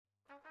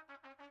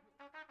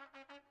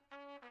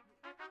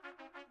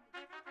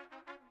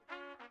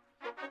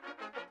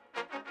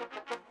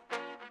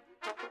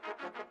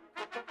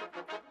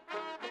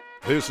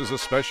This is a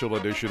special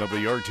edition of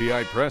the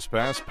RTI Press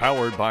Pass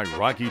powered by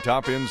Rocky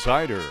Top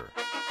Insider.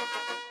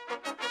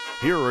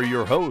 Here are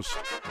your hosts,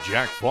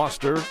 Jack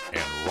Foster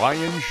and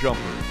Ryan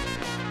Shumpert.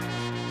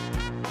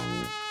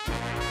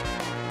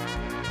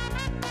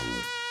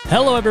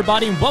 Hello,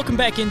 everybody, and welcome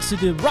back into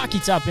the Rocky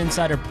Top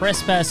Insider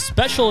Press Pass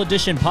Special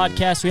Edition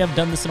podcast. We haven't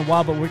done this in a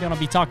while, but we're going to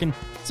be talking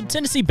some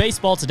Tennessee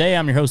baseball today.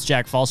 I'm your host,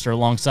 Jack Foster,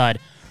 alongside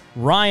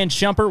Ryan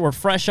Shumpert. We're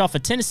fresh off a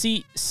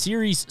Tennessee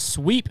series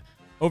sweep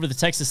over the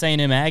Texas A&M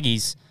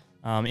Aggies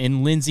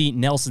in Lindsey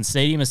Nelson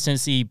Stadium as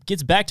Tennessee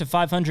gets back to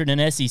 500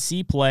 in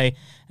SEC play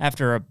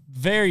after a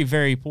very,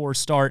 very poor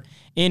start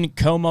in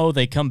Como.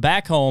 They come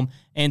back home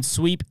and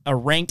sweep a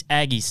ranked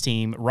Aggies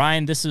team.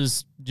 Ryan, this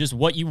is just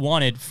what you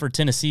wanted for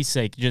Tennessee's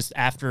sake just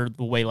after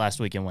the way last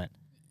weekend went.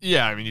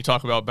 Yeah, I mean, you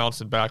talk about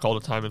bouncing back all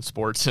the time in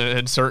sports,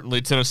 and certainly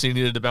Tennessee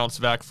needed to bounce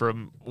back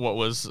from what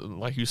was,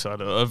 like you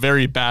said, a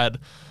very bad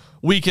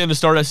weekend to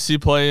start SEC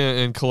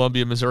play in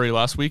Columbia, Missouri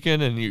last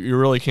weekend, and you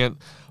really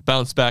can't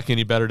bounce back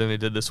any better than they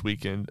did this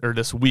weekend or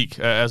this week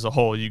as a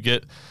whole. You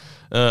get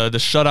the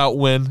shutout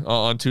win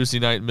on Tuesday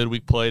night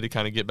midweek play to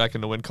kind of get back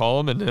in the win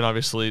column, and then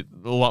obviously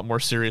a lot more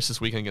serious this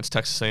weekend against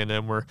Texas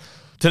A&M, where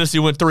Tennessee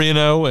went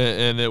 3-0,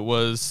 and it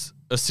was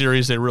a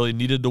series they really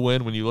needed to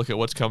win when you look at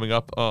what's coming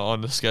up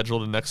on the schedule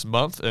the next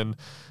month, and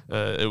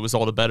it was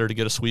all the better to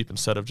get a sweep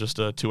instead of just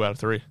a 2 out of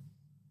 3.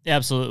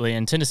 Absolutely,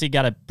 and Tennessee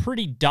got a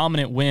pretty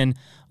dominant win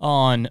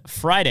on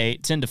Friday,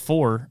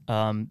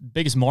 10-4,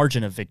 biggest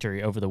margin of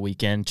victory over the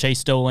weekend.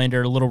 Chase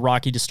Dollander, a little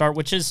rocky to start,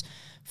 which is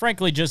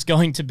frankly just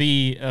going to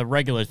be a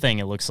regular thing,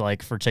 it looks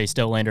like, for Chase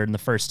Dollander in the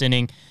first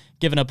inning,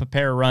 giving up a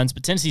pair of runs.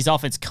 But Tennessee's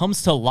offense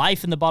comes to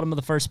life in the bottom of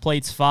the first,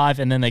 plates 5,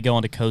 and then they go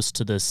on to coast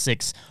to the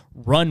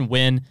 6-run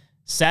win.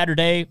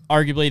 Saturday,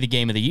 arguably the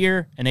game of the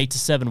year, an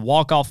 8-7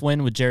 walk-off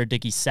win with Jared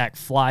Dickey's sac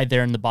fly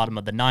there in the bottom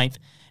of the 9th.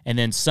 And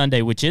then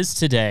Sunday, which is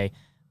today,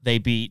 they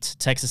beat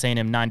Texas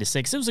A&M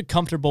 9-6. It was a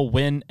comfortable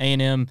win.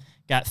 A&M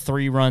got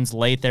 3 runs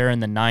late there in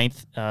the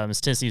 9th. As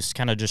Tennessee was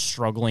kind of just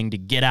struggling to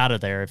get out of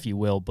there, if you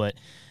will. But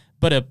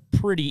a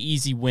pretty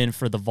easy win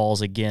for the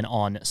Vols again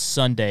on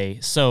Sunday.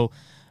 So,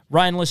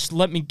 Ryan,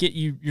 let me get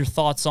your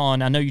thoughts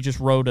on, I know you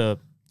just wrote a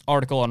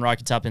article on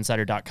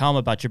RockyTopInsider.com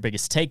about your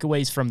biggest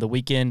takeaways from the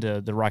weekend,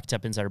 the Rocky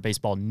Top Insider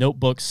Baseball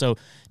Notebook. So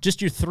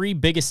just your 3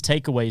 biggest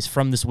takeaways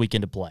from this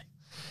weekend of play.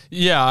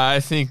 Yeah, I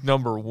think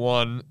number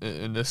one,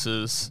 and this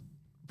is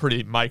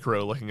pretty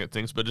micro looking at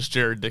things, but just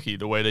Jared Dickey,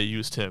 the way they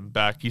used him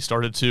back. He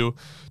started 2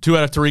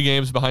 out of 3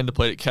 games behind the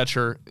plate at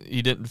catcher.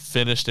 He didn't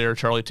finish there.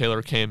 Charlie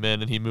Taylor came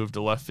in, and he moved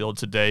to left field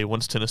today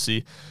once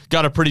Tennessee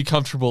got a pretty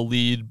comfortable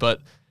lead,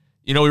 but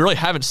we really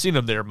haven't seen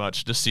him there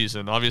much this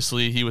season.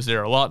 Obviously, he was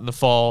there a lot in the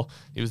fall.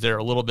 He was there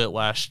a little bit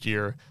last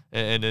year.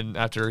 And then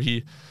after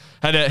he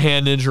had that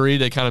hand injury,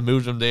 they kind of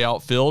moved him to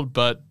outfield.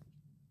 But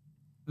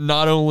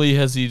not only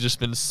has he just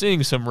been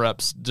seeing some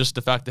reps, just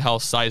the fact of how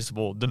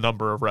sizable the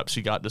number of reps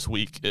he got this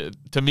week,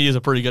 to me is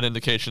a pretty good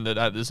indication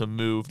that is a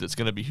move that's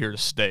going to be here to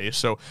stay.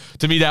 So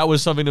to me, that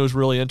was something that was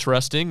really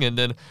interesting. And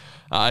then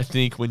I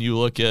think when you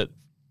look at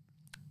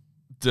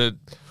the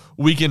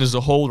weekend as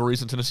a whole, the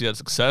reason Tennessee had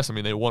success, I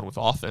mean, they won with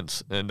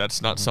offense, and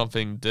that's not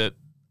something that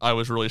I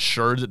was really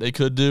sure that they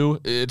could do.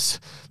 They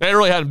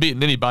really hadn't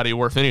beaten anybody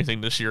worth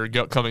anything this year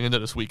coming into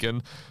this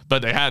weekend,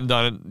 but they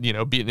hadn't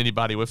beaten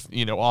anybody with,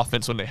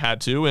 offense when they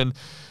had to. And,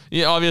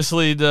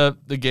 obviously the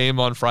game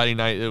on Friday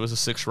night, it was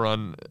a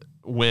 6-run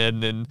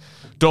win, and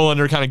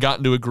Dollander kind of got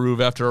into a groove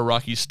after a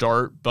rocky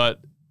start, but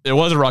it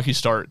was a rocky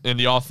start, and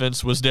the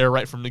offense was there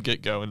right from the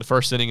get-go in the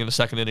first inning and the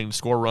second inning to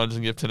score runs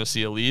and give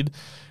Tennessee a lead.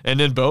 And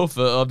in both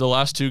of the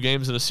last 2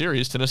 games of the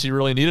series, Tennessee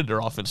really needed their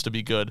offense to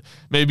be good.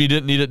 Maybe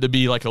didn't need it to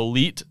be like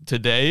elite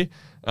today,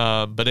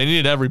 but they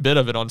needed every bit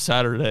of it on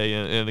Saturday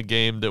in a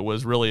game that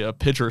was really a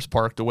pitcher's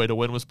park the way the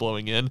wind was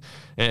blowing in,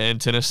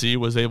 and Tennessee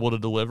was able to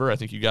deliver. I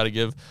think you got to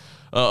give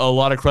a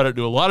lot of credit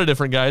to a lot of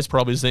different guys.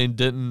 Probably Zane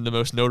Denton, the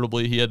most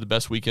notably, he had the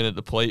best weekend at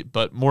the plate,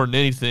 but more than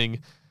anything,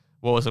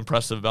 what was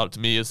impressive about it to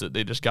me is that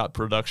they just got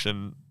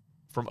production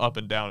from up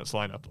and down its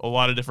lineup. A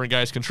lot of different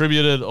guys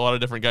contributed. A lot of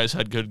different guys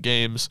had good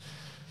games.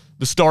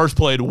 The Stars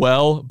played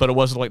well, but it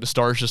wasn't like the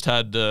Stars just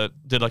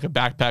did like a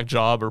backpack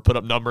job or put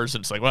up numbers.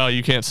 And it's like, well,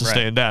 you can't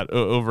sustain that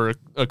over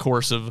a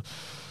course of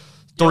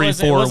 3-4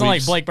 weeks. It wasn't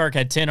like Blake Burke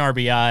had 10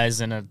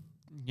 RBIs and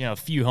a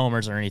few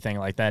homers or anything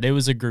like that. It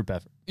was a group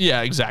effort.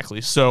 Yeah,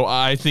 exactly. So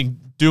I think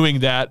doing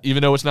that,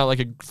 even though it's not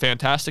like a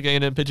fantastic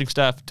A&M pitching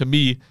staff, to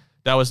me,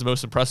 that was the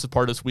most impressive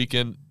part of this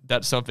weekend.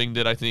 That's something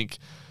that I think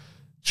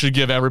should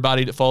give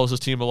everybody that follows this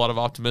team a lot of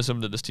optimism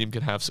that this team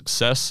can have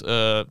success,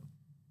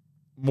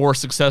 more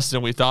success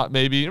than we thought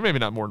maybe, or maybe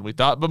not more than we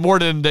thought, but more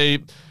than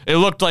it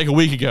looked like a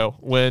week ago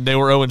when they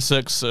were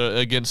 0-6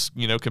 against,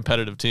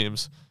 competitive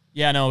teams.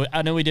 Yeah, no,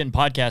 I know we didn't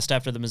podcast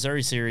after the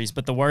Missouri series,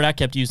 but the word I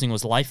kept using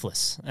was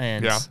lifeless.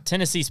 And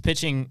Tennessee's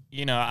pitching,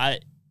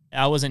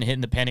 I wasn't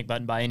hitting the panic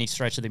button by any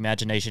stretch of the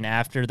imagination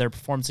after their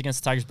performance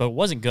against the Tigers, but it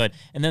wasn't good.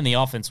 And then the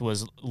offense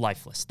was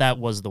lifeless. That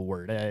was the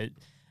word.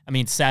 I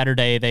mean,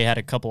 Saturday they had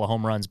a couple of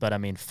home runs, but I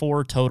mean,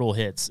 4 total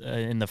hits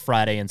in the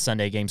Friday and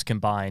Sunday games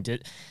combined.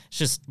 It's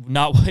just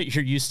not what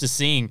you're used to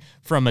seeing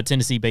from a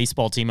Tennessee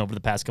baseball team over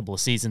the past couple of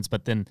seasons.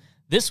 But then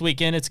this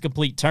weekend, it's a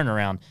complete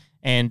turnaround.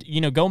 And,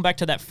 going back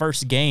to that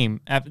first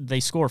game, after they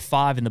score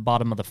 5 in the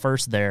bottom of the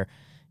first there.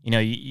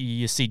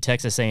 You see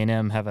Texas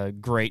A&M have a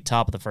great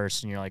top of the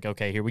first, and you're like,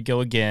 okay, here we go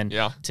again.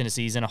 Yeah.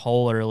 Tennessee's in a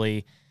hole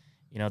early.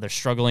 They're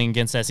struggling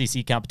against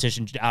SEC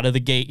competition out of the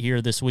gate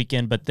here this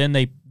weekend, but then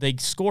they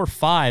score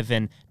 5,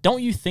 and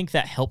don't you think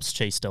that helps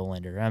Chase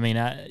Dollander? I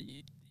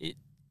mean,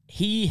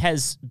 he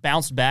has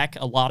bounced back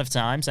a lot of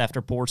times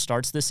after poor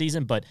starts this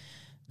season, but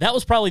that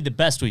was probably the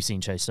best we've seen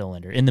Chase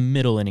Dollander in the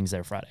middle innings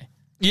there Friday.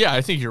 Yeah,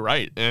 I think you're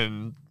right,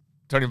 and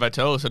Tony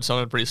Vitello said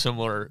something pretty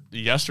similar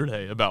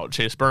yesterday about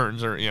Chase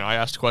Burns. Or, I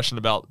asked a question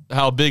about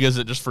how big is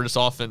it just for this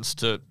offense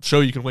to show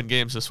you can win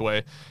games this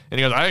way. And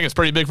he goes, I think it's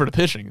pretty big for the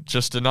pitching,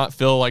 just to not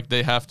feel like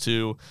they have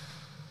to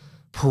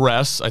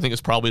press, I think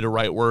is probably the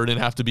right word,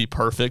 and have to be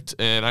perfect.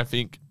 And I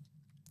think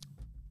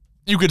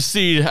you could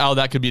see how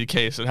that could be the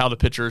case and how the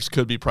pitchers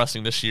could be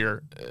pressing this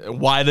year,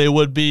 why they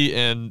would be,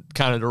 and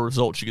kind of the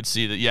results. You could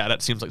see that, yeah,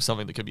 that seems like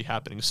something that could be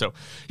happening. So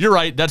you're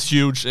right, that's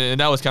huge. And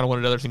that was kind of one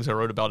of the other things I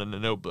wrote about in the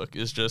notebook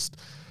is just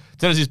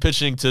Tennessee's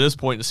pitching to this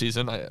point in the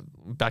season. I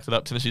backed it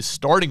up. Tennessee's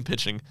starting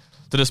pitching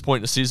to this point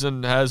in the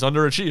season has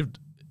underachieved.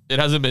 It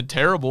hasn't been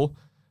terrible,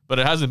 but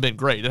it hasn't been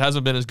great. It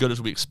hasn't been as good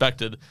as we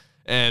expected.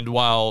 And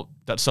while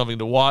that's something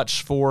to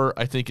watch for,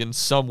 I think in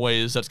some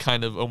ways that's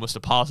kind of almost a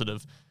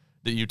positive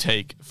that you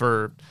take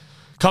for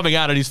coming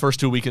out of these first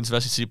 2 weekends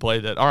of SEC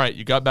play, that, all right,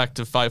 you got back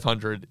to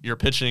 500. Your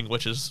pitching,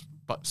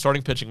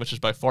 starting pitching, which is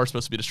by far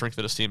supposed to be the strength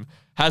of this team,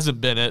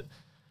 hasn't been it.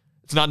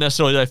 It's not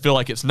necessarily that I feel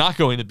like it's not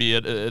going to be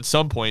it at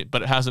some point,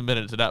 but it hasn't been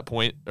it to that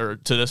point, or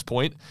to this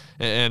point.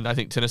 And I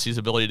think Tennessee's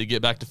ability to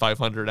get back to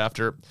 500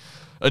 after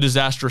a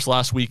disastrous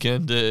last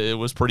weekend, it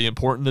was pretty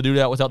important to do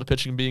that without the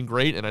pitching being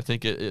great. And I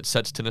think it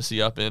sets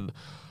Tennessee up in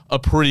a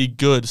pretty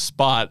good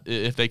spot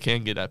if they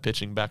can get that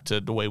pitching back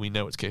to the way we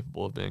know it's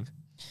capable of being.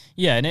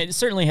 Yeah, and it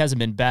certainly hasn't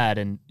been bad.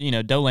 And,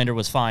 Dollander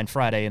was fine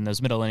Friday in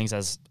those middle innings,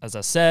 as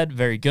I said,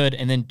 very good.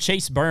 And then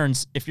Chase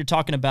Burns, if you're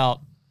talking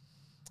about,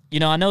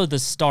 I know the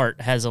start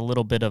has a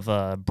little bit of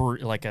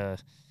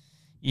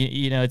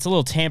it's a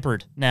little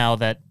tampered now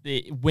that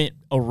it went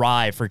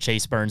awry for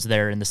Chase Burns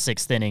there in the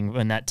 6th inning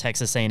when that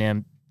Texas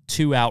A&M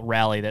 2-out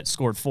rally that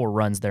scored 4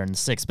 runs there in the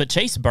 6th. But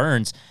Chase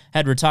Burns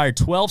had retired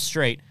 12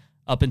 straight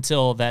up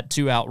until that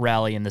 2-out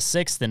rally in the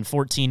 6th, and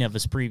 14 of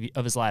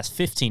his last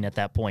 15 at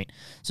that point.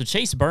 So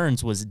Chase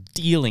Burns was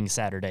dealing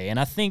Saturday, and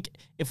I think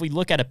if we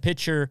look at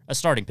a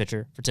starting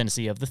pitcher for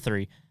Tennessee of the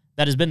 3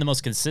 that has been the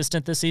most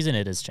consistent this season,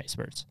 it is Chase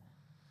Burns.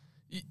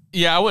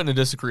 Yeah, I wouldn't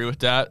disagree with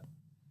that.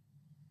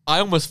 I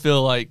almost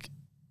feel like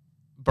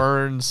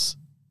Burns'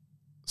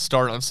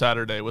 start on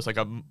Saturday was like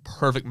a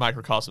perfect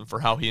microcosm for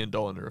how he and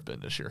Dollander have been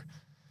this year.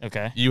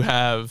 Okay.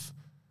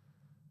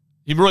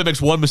 He really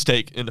makes one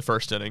mistake in the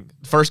first inning.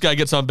 The first guy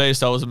gets on base.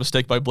 That was a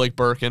mistake by Blake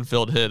Burke,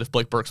 infield hit. If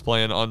Blake Burke's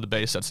playing on the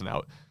base, that's an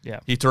out.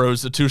 Yeah. He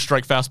throws a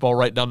 2-strike fastball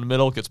right down the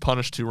middle, gets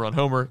punished, 2-run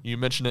homer. You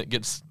mentioned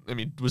it,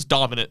 was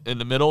dominant in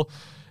the middle.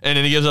 And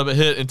then he gives up a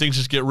hit, and things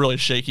just get really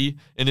shaky.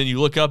 And then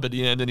you look up at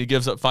the end, and he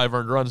gives up 5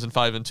 earned runs in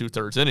 5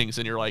 2/3 innings.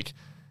 And you're like,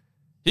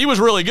 he was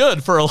really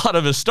good for a lot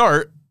of his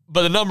start,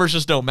 but the numbers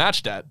just don't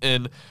match that.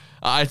 And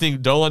I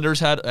think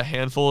Dollander's had a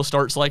handful of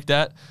starts like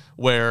that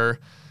where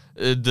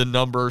the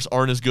numbers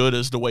aren't as good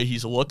as the way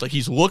he's looked. Like,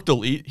 he's looked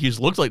elite. He's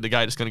looked like the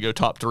guy that's going to go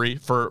top 3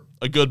 for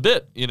a good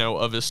bit,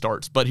 of his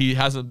starts, but he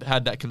hasn't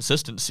had that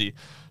consistency.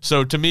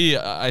 So to me,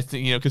 I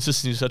think,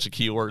 consistency is such a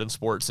key word in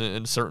sports,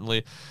 and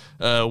certainly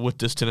with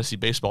this Tennessee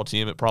baseball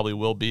team, it probably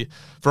will be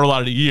for a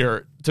lot of the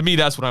year. To me,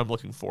 that's what I'm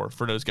looking for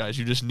those guys.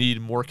 You just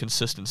need more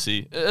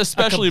consistency,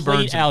 especially a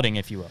complete Burns. outing,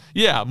 if you will.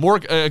 Yeah, more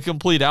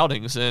complete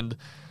outings. And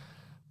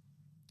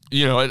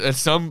at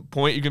some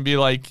point you can be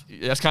like,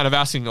 that's kind of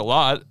asking a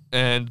lot.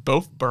 And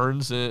both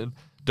Burns and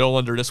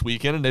Dollander this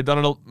weekend, and they've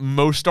done it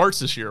most starts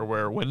this year,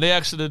 where when they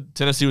exited,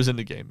 Tennessee was in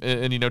the game.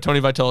 And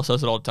Tony Vitello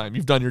says it all the time.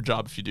 You've done your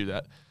job if you do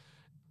that.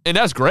 And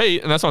that's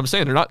great, and that's what I'm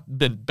saying. They're not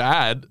been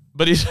bad,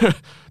 but he's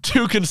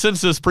 2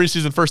 consensus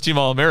preseason first-team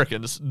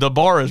All-Americans. The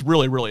bar is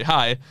really, really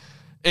high,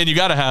 and you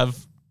got to have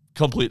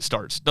complete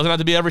starts. Doesn't have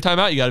to be every time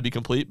out you got to be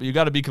complete, but you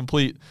got to be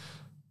complete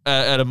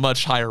at a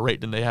much higher rate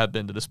than they have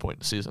been to this point in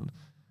the season.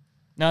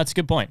 No, that's a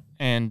good point.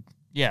 And,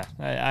 yeah,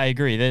 I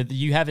agree.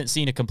 You haven't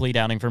seen a complete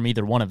outing from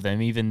either one of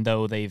them, even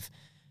though they've,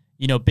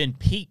 been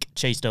peak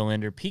Chase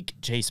Dollander, peak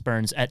Chase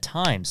Burns at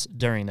times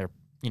during their,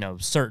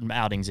 certain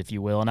outings, if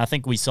you will. And I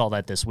think we saw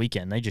that this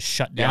weekend. They just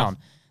shut down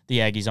the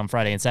Aggies on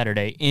Friday and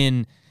Saturday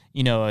in,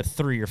 a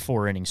 3 or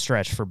 4 inning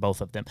stretch for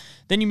both of them.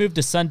 Then you move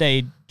to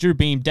Sunday. Drew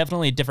Beam,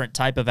 definitely a different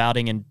type of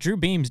outing, and Drew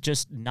Beam's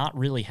just not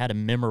really had a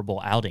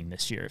memorable outing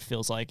this year. It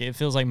feels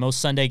like most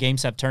Sunday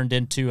games have turned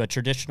into a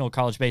traditional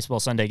college baseball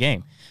Sunday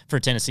game for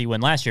Tennessee,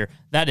 when last year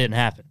that didn't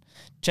happen.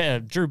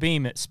 Drew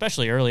Beam,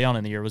 especially early on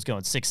in the year, was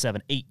going 6,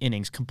 7, 8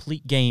 innings,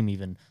 complete game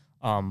even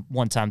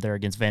one time there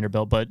against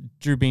Vanderbilt. But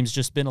Drew Beam's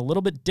just been a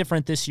little bit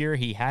different this year.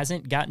 He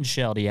hasn't gotten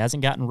shelled. He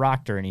hasn't gotten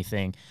rocked or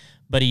anything.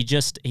 But he's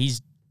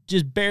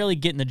just barely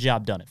getting the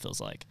job done, it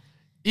feels like.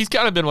 He's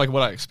kind of been like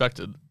what I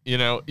expected. You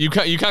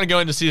kind of go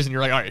into season, you're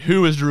like, all right,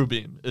 who is Drew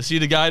Beam? Is he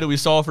the guy that we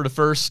saw for the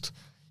first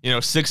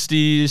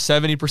 60,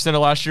 70%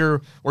 of last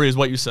year, where he's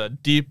what you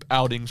said, deep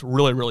outings,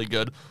 really, really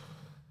good?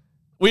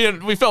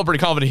 We felt pretty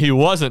confident he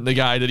wasn't the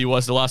guy that he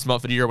was the last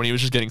month of the year when he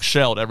was just getting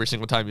shelled every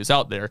single time he was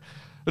out there.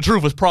 The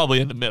truth was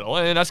probably in the middle,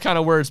 and that's kind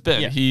of where it's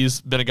been. Yeah.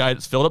 He's been a guy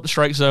that's filled up the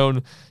strike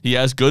zone. He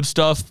has good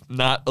stuff,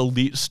 not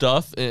elite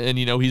stuff, and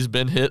he's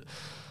been hit.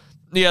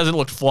 He hasn't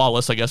looked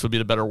flawless, I guess would be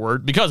the better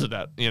word, because of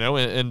that,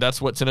 and that's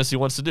what Tennessee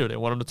wants to do. They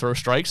want him to throw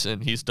strikes,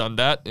 and he's done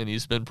that, and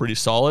he's been pretty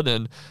solid.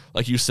 And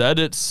like you said,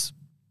 it's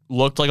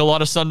looked like a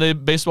lot of Sunday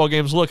baseball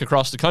games look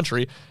across the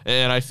country,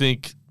 and I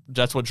think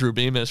that's what Drew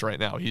Beam is right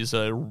now. He's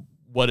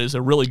what is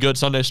a really good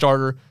Sunday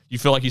starter. You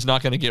feel like he's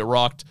not going to get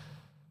rocked.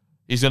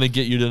 He's going to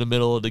get you to the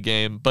middle of the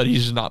game, but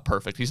he's just not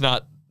perfect. He's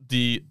not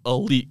the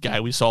elite guy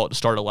we saw at the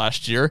start of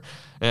last year,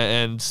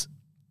 and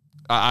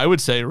I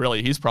would say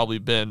really he's probably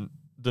been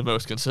the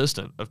most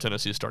consistent of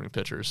Tennessee's starting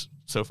pitchers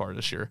so far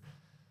this year.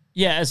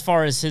 Yeah, as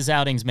far as his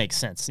outings make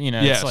sense.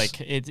 Yes. It's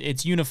like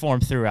it's uniform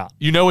throughout.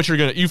 You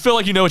feel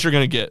like you know what you're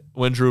gonna get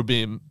when Drew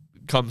Beam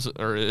comes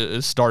or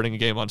is starting a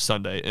game on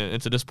Sunday.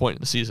 And to this point in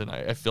the season,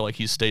 I feel like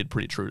he's stayed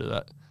pretty true to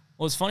that.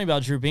 What's funny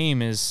about Drew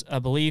Beam is I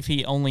believe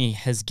he only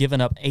has given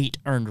up 8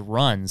 earned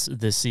runs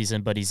this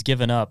season, but he's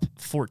given up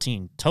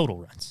 14 total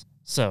runs.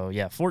 So,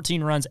 yeah,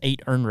 14 runs,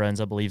 8 earned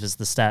runs, I believe is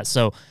the stat.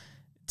 So,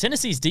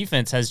 Tennessee's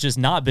defense has just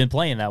not been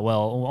playing that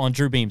well on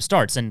Drew Beam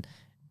starts. And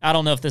I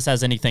don't know if this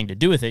has anything to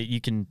do with it. You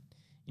can,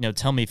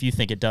 tell me if you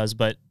think it does,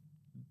 but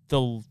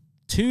the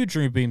 2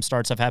 Drew Beam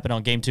starts have happened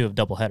on game 2 of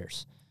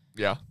doubleheaders.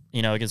 Yeah.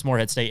 Against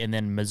Morehead State and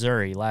then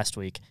Missouri last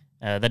week.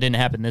 That didn't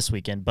happen this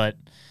weekend, but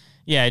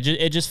yeah,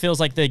 it just feels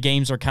like the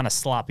games are kind of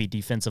sloppy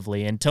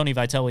defensively. And Tony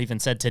Vitello even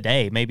said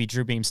today maybe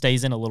Drew Beam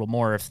stays in a little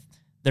more if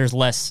there's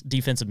less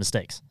defensive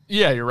mistakes.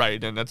 Yeah, you're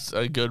right, and that's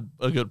a good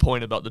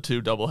point about the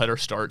 2 doubleheader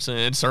starts.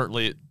 And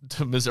certainly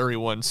the Missouri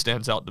one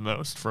stands out the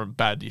most from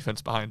bad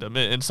defense behind him,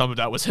 and some of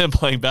that was him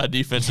playing bad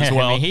defense as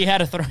well. I mean, he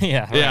had a throw.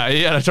 Yeah, right. Yeah,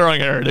 he had a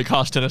throwing error that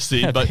cost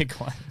Tennessee. A but big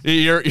one.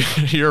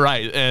 You're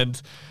right,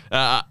 and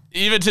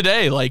even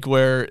today, like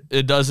where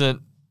it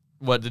doesn't.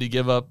 What did he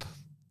give up?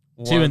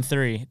 2 and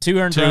 3, 2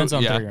 earned runs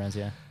on 3 runs.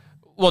 Yeah.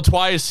 Well,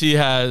 twice he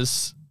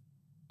has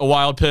a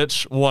wild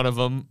pitch, one of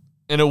them.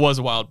 And it was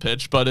a wild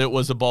pitch, but it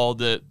was a ball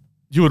that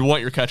you would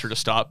want your catcher to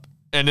stop.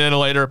 And then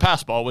later a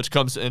pass ball, which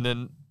comes in,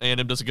 and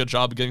A&M does a good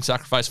job of getting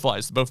sacrifice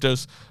flies. Both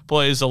those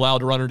plays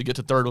allowed a runner to get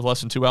to third with less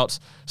than 2 outs,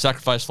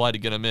 sacrifice fly to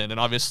get him in. And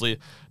obviously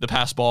the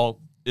pass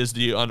ball is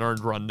the unearned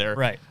run there.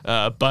 Right.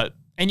 But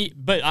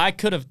I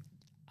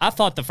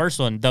thought the first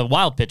one, the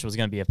wild pitch, was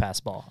going to be a pass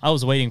ball. I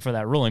was waiting for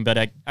that ruling,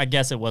 but I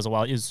guess it was a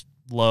wild. It was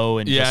low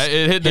and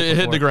it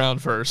hit the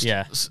ground first.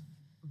 Yeah.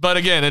 But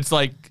again, it's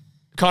like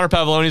Connor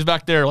Pavoloni's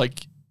back there,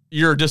 like,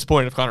 you're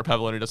disappointed if Connor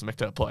Pavoloni doesn't make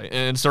that play.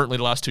 And certainly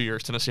the last 2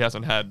 years, Tennessee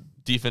hasn't had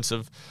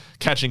defensive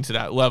catching to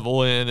that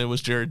level. And it was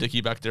Jared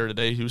Dickey back there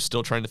today who's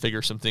still trying to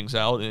figure some things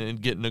out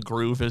and get in a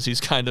groove as he's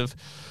kind of,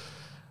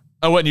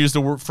 I wouldn't use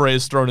the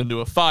phrase thrown into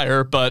a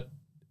fire, but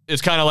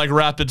it's kind of like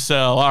rapid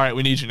sell. All right,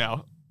 we need you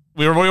now.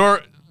 We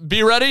were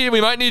be ready.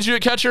 We might need you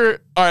at catcher.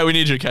 All right, we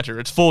need you at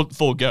catcher. It's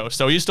full go.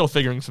 So he's still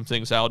figuring some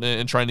things out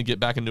and trying to get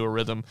back into a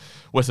rhythm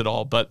with it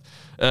all. But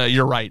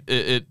you're right.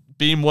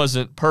 Beam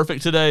wasn't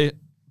perfect today.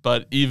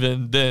 But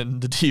even then,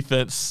 the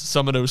defense,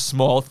 some of those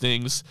small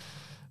things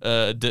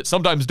that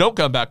sometimes don't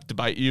come back to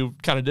bite you,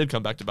 kind of did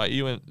come back to bite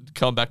you and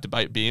come back to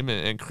bite Beam,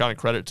 and kind of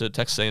credit to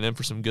Texas A&M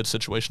for some good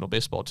situational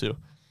baseball too.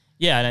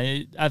 Yeah,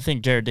 and I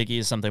think Jared Dickey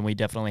is something we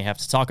definitely have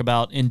to talk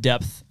about in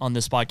depth on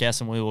this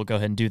podcast, and we will go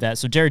ahead and do that.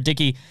 So Jared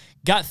Dickey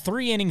got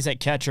 3 innings at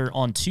catcher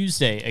on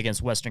Tuesday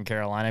against Western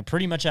Carolina,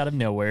 pretty much out of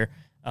nowhere.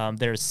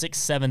 There's 6th,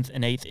 7th,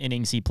 and 8th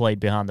innings he played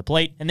behind the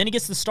plate, and then he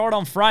gets the start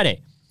on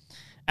Friday.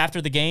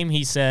 After the game,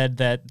 he said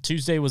that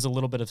Tuesday was a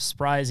little bit of a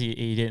surprise.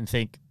 He didn't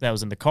think that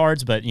was in the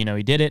cards, but, he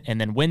did it. And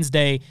then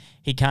Wednesday,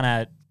 he kind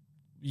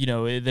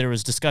of, there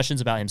was discussions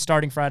about him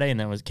starting Friday, and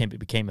then it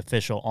became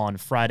official on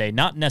Friday.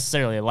 Not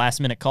necessarily a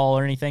last-minute call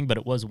or anything, but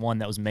it was one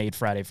that was made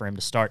Friday for him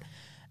to start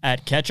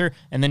at catcher.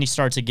 And then he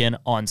starts again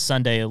on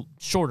Sunday. A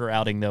shorter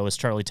outing, though, as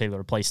Charlie Taylor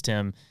replaced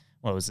him.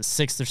 What was it,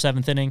 6th or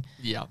 7th inning?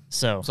 Yeah,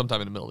 so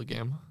sometime in the middle of the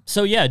game.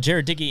 So, yeah,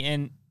 Jared Dickey,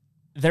 and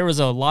there was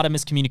a lot of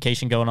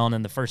miscommunication going on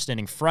in the first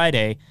inning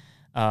Friday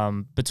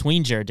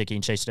between Jared Dickey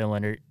and Chase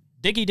Dollander.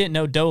 Dickey didn't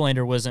know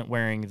Dollander wasn't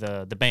wearing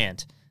the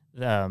band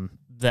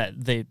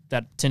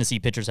that Tennessee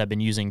pitchers have been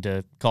using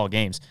to call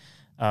games.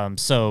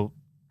 So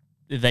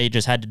they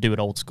just had to do it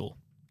old school.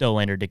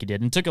 Dollander, Dickey did.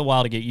 And it took a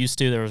while to get used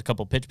to. There was a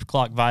couple pitch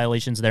clock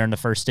violations there in the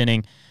first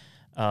inning.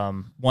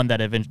 One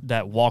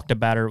that walked a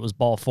batter. It was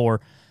ball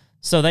 4.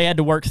 So they had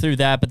to work through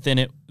that, but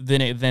then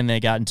they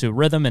got into a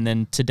rhythm, and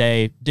then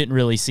today didn't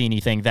really see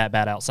anything that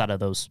bad outside of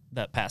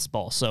that pass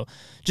ball. So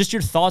just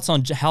your thoughts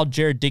on how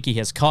Jared Dickey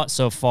has caught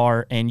so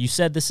far, and you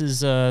said this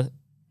is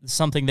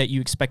something that you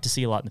expect to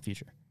see a lot in the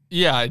future.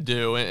 Yeah, I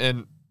do.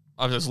 And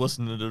I was just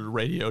listening to the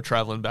radio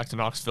traveling back to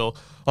Knoxville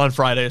on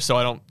Friday, so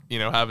I don't,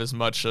 have as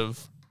much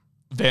of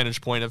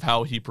vantage point of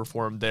how he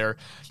performed there.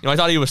 I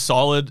thought he was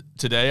solid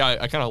today.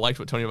 I kind of liked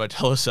what Tony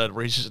Vitello said,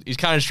 where he's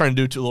kind of just trying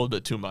to do a little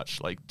bit too much.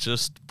 Like,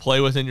 just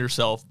play within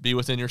yourself, be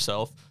within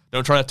yourself.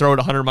 Don't try to throw it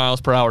 100 miles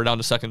per hour down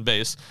to second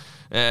base.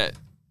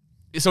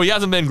 So he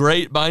hasn't been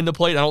great behind the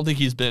plate. I don't think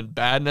he's been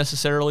bad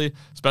necessarily,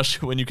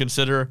 especially when you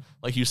consider,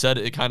 like you said,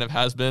 it kind of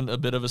has been a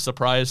bit of a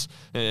surprise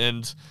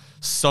and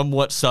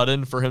somewhat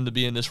sudden for him to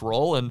be in this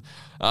role. And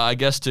I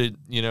guess to,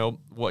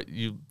 what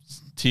you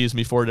teased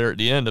me for there at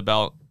the end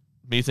about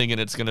me thinking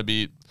it's going to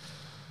be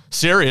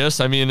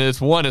serious. I mean,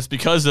 it's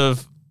because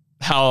of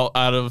how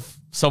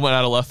somewhat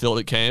out of left field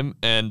it came,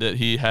 and that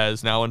he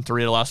has now in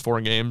 3 of the last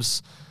 4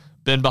 games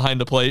been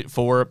behind the plate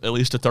for at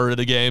least a third of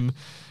the game.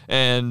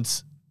 And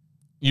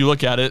you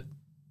look at it,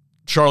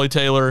 Charlie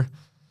Taylor,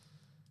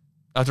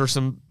 after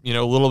some, looked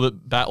a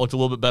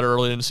little bit better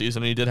early in the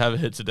season, and he did have a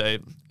hit today.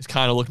 He's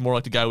kind of looked more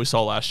like the guy we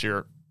saw last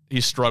year.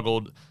 He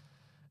struggled.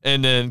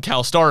 And then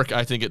Cal Stark,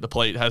 I think, at the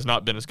plate has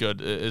not been as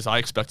good as I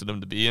expected him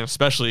to be. And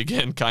especially,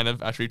 again, kind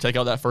of after you take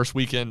out that first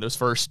weekend, those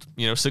first,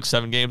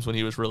 6-7 games when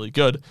he was really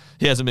good,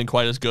 he hasn't been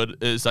quite as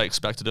good as I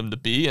expected him to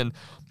be. And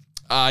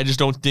I just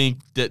don't think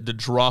that the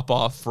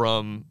drop-off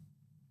from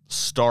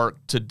Stark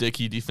to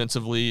Dickey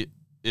defensively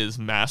is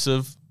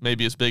massive,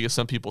 maybe as big as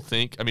some people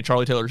think. I mean,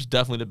 Charlie Taylor is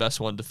definitely the best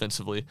one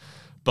defensively.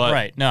 But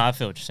right. No, I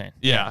feel what you're saying.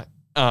 Yeah.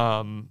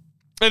 And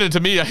then to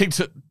me, I think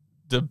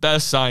the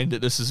best sign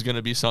that this is going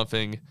to be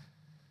something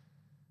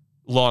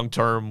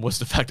long-term was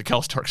the fact that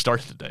Cal Stark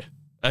started today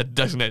at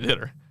designated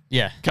hitter.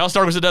 Yeah. Cal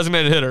Stark was a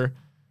designated hitter.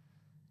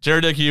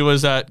 Jared Dickey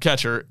was at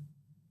catcher.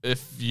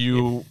 If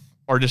you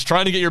are just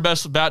trying to get your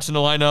best bats in the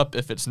lineup,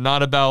 if it's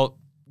not about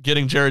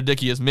getting Jared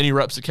Dickey as many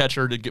reps at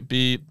catcher to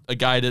be a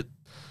guy that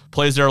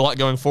plays there a lot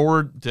going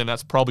forward, then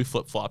that's probably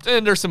flip-flopped.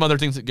 And there's some other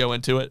things that go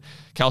into it.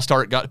 Cal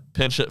Stark got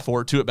pinch hit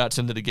for 2 at-bats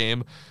into the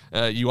game.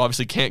 You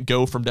obviously can't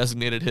go from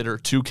designated hitter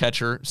to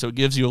catcher, so it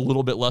gives you a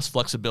little bit less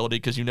flexibility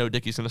because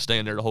Dickey's going to stay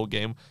in there the whole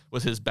game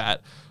with his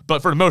bat.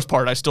 But for the most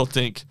part, I still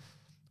think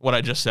what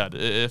I just said.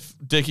 If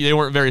Dickey, they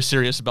weren't very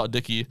serious about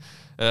Dickey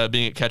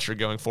being a catcher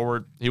going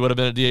forward, he would have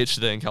been a DH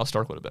today, and Cal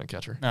Stark would have been a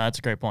catcher. No, that's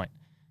a great point.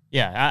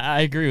 Yeah,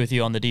 I agree with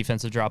you on the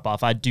defensive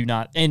drop-off. I do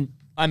not. And,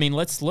 I mean,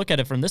 let's look at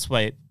it from this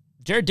way.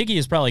 Jared Dickey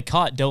has probably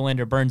caught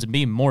Dollander, Burns, and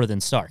Beam more than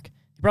Stark.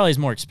 He probably has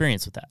more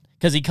experience with that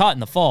because he caught in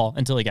the fall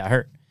until he got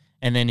hurt.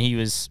 And then he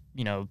was,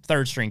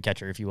 third-string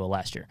catcher, if you will,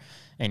 last year.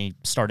 And he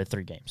started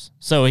 3 games.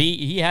 So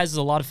he has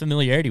a lot of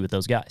familiarity with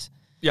those guys.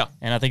 Yeah.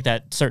 And I think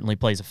that certainly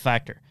plays a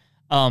factor.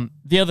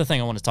 The other thing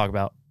I want to talk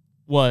about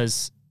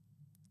was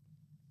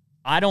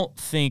I don't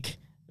think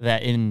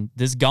that in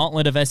this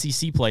gauntlet of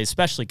SEC play,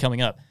 especially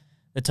coming up,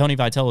 that Tony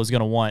Vitello is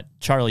going to want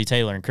Charlie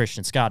Taylor and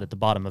Christian Scott at the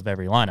bottom of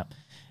every lineup.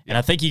 And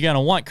I think you're going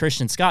to want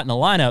Christian Scott in the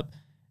lineup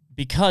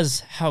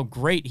because how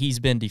great he's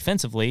been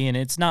defensively, and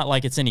it's not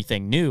like it's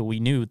anything new. We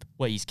knew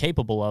what he's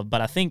capable of, but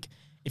I think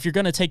if you're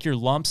going to take your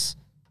lumps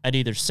at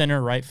either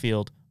center, right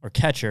field, or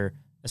catcher,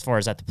 as far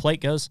as at the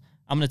plate goes,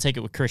 I'm going to take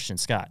it with Christian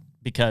Scott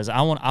because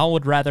I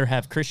would rather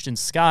have Christian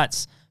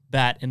Scott's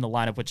bat in the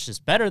lineup, which is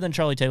better than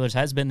Charlie Taylor's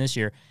has been this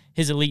year,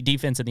 his elite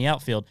defense in the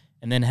outfield,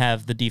 and then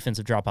have the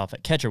defensive drop-off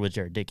at catcher with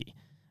Jared Dickey.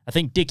 I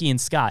think Dickey and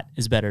Scott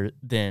is better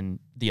than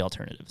the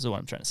alternative, is what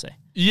I'm trying to say.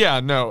 Yeah,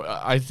 no,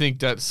 I think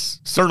that's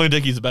certainly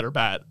Dickey's a better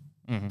bat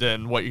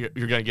than what you're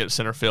going to get at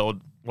center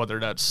field, whether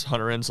that's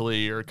Hunter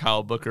Ensley or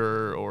Kyle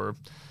Booker or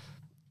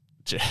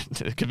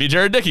it could be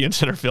Jared Dickey in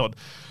center field.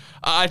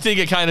 I think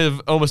it kind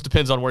of almost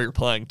depends on where you're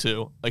playing,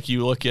 too. Like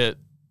you look at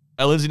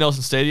Lindsey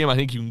Nelson Stadium, I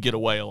think you can get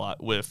away a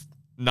lot with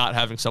not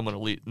having someone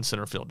elite in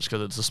center field just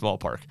because it's a small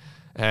park.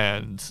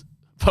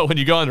 But when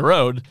you go on the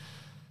road,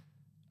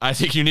 I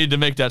think you need to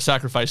make that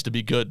sacrifice to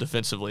be good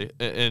defensively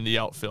in the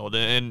outfield.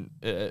 And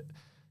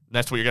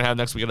that's what you're going to have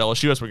next week at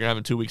LSU. That's what you're going to have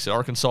in 2 weeks at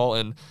Arkansas.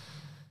 And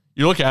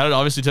you look at it,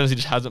 obviously Tennessee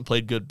just hasn't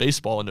played good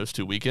baseball in those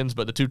 2 weekends,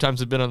 but the 2 times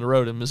they've been on the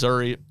road in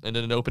Missouri and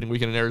then an opening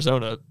weekend in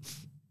Arizona,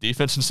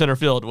 defense in center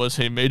field was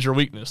a major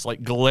weakness,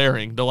 like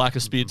glaring. The lack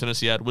of speed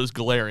Tennessee had was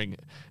glaring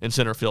in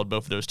center field,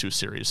 both of those 2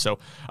 series. So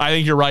I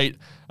think you're right,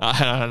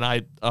 and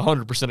I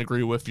 100%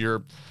 agree with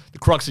the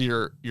crux of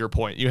your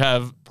point. You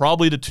have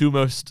probably at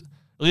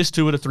least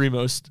 2 of the 3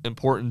 most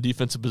important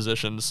defensive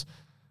positions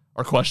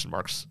are question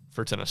marks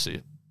for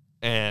Tennessee.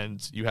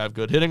 And you have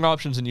good hitting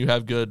options and you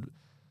have good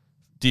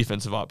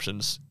defensive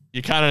options.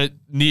 You kind of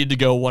need to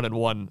go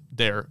 1-1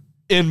 there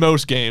in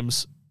most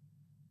games.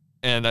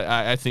 And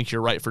I think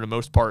you're right for the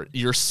most part.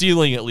 Your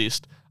ceiling, at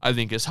least, I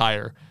think is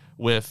higher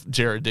with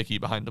Jared Dickey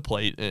behind the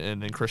plate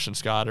and then Christian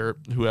Scott or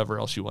whoever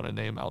else you want to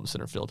name out in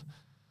center field.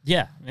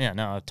 Yeah,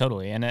 no,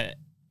 totally. And,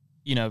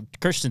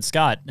 Christian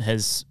Scott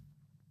has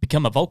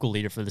become a vocal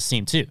leader for this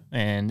team too,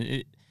 and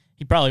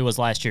he probably was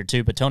last year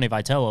too. But Tony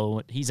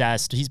Vitello,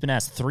 he's been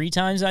asked 3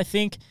 times, I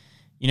think.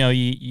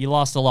 You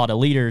lost a lot of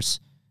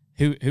leaders.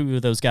 Who are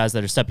those guys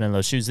that are stepping in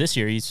those shoes this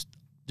year? He's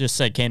just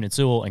said Camden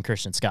Sewell and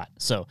Christian Scott.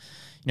 So,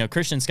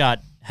 Christian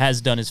Scott has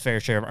done his fair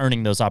share of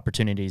earning those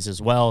opportunities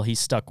as well. He's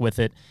stuck with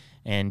it,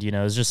 And,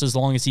 it's just as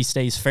long as he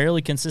stays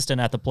fairly consistent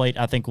at the plate,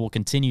 I think we'll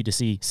continue to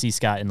see C.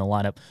 Scott in the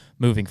lineup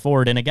moving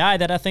forward. And a guy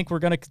that I think we're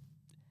going to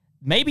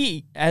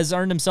maybe has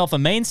earned himself a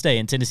mainstay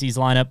in Tennessee's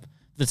lineup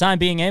for the time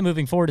being and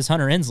moving forward is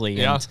Hunter Inslee.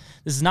 Yeah. And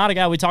this is not a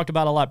guy we talked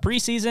about a lot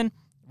preseason,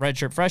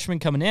 redshirt freshman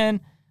coming in.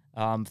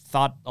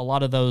 Thought a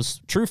lot of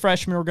those true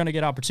freshmen were going to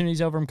get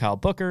opportunities over him, Kyle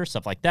Booker,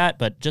 stuff like that,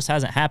 but just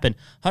hasn't happened.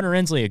 Hunter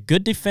Inslee, a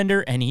good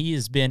defender, and he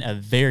has been a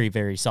very,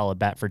 very solid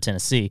bat for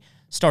Tennessee.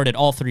 Started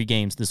all 3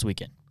 games this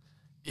weekend.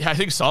 Yeah, I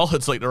think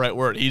solid's like the right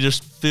word. He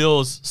just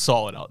feels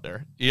solid out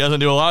there. He doesn't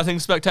do a lot of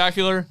things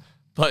spectacular,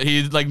 but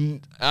he's like,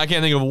 I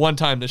can't think of one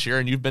time this year,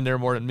 and you've been there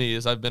more than me,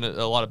 as I've been at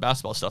a lot of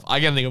basketball stuff. I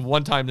can't think of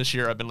one time this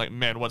year I've been like,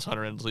 man, what's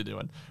Hunter Inslee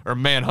doing? Or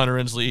man, Hunter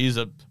Inslee, he's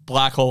a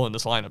black hole in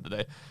this lineup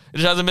today. It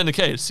just hasn't been the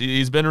case.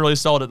 He's been really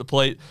solid at the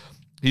plate.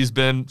 He's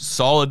been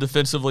solid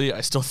defensively.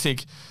 I still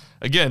think,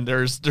 again,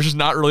 there's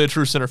not really a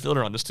true center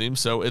fielder on this team,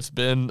 so it's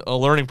been a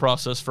learning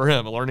process for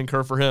him, a learning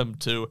curve for him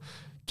to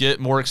get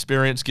more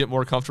experience, get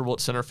more comfortable at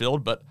center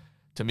field. But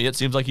to me, it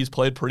seems like he's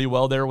played pretty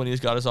well there when he's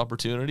got his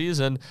opportunities,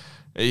 and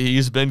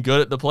he's been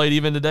good at the plate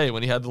even today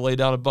when he had to lay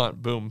down a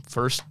bunt. Boom,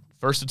 first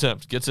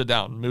attempt, gets it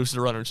down, moves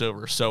the runners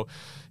over. So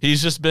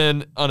he's just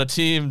been on a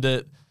team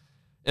that,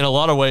 in a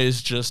lot of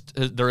ways, just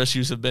their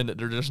issues have been that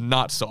they're just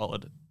not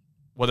solid,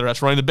 whether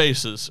that's running the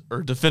bases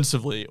or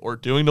defensively or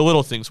doing the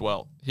little things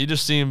well. He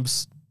just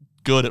seems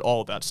good at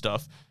all of that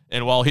stuff.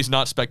 And while he's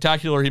not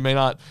spectacular, he may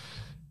not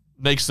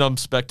make some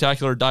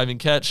spectacular diving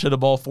catch, hit a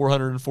ball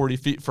 440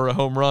 feet for a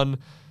home run.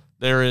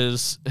 There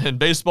is, in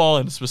baseball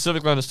and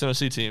specifically on this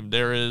Tennessee team,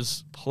 there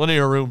is plenty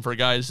of room for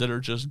guys that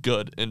are just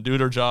good and do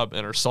their job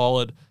and are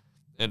solid.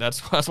 And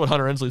that's what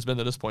Hunter Inslee's been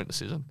to this point in the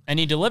season. And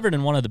he delivered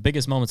in one of the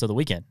biggest moments of the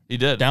weekend. He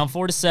did. Down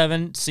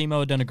 4-7. Simo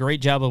had done a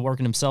great job of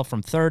working himself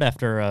from third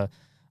after a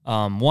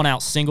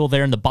one-out single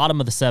there in the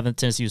bottom of the 7th.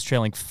 Tennessee was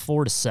trailing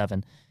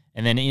 4-7.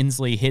 And then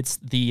Inslee hits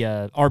the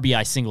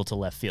RBI single to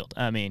left field.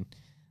 I mean,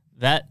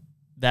 that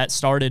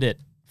started it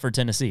for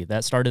Tennessee.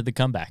 That started the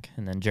comeback.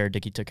 And then Jared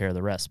Dickey took care of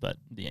the rest. But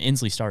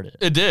Inslee started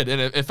it. It did. And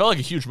it felt like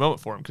a huge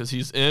moment for him because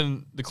he's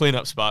in the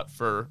cleanup spot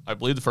for, I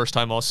believe, the first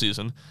time all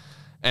season.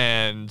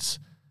 And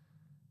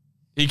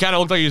he kind of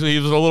looked like he was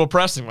a little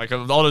pressing. Like,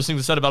 all those things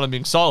I said about him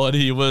being solid,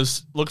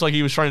 looked like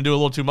he was trying to do a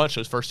little too much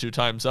those first 2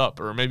 times up,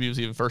 or maybe it was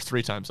even first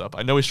 3 times up.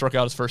 I know he struck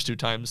out his first 2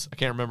 times. I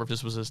can't remember if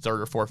this was his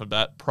 3rd or 4th at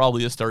bat.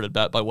 Probably his 3rd at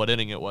bat by what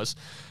inning it was.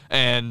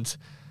 And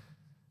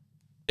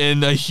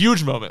in a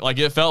huge moment, like,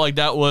 it felt like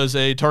that was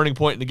a turning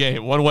point in the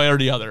game, one way or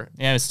the other.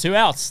 Yeah, it's 2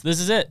 outs. This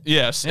is it.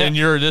 Yes, yeah. And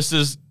this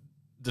is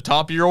the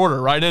top of your order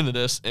right into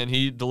this, and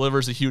he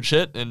delivers a huge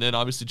hit, and then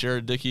obviously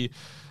Jared Dickey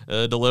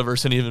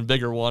delivers an even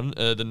bigger one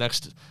the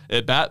next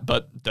at bat,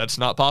 but that's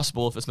not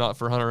possible if it's not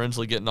for Hunter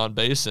Inslee getting on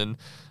base and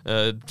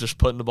just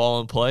putting the ball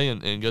in play,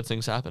 and good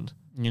things happened.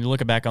 You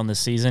look back on this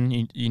season,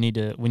 we need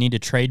to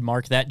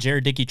trademark that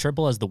Jared Dickey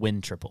triple as the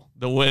wind triple.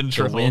 The wind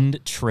triple. The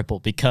wind triple,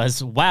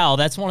 because wow,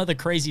 that's one of the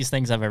craziest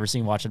things I've ever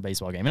seen watching a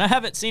baseball game. And I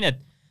haven't seen a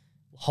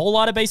whole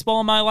lot of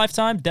baseball in my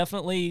lifetime,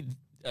 definitely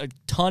a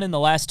ton in the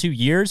last 2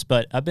 years,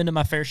 but I've been to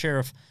my fair share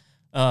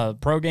of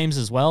pro games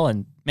as well,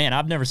 and man,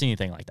 I've never seen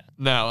anything like that.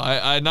 No,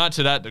 I not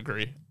to that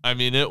degree. I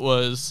mean, it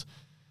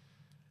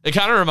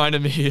kind of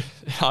reminded me,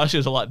 obviously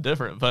it was a lot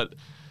different, but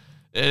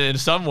in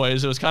some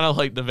ways it was kind of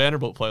like the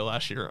Vanderbilt play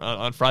last year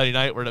on Friday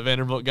night, where the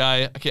Vanderbilt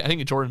guy, I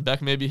think Jordan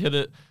Beck maybe hit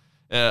it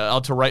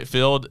out to right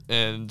field,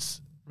 and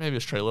maybe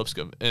it's Trey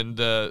Lipscomb, and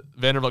the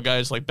Vanderbilt guy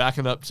is like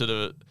backing up to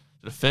the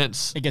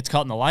fence. It gets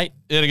caught in the light.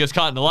 And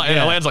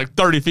it lands like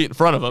 30 feet in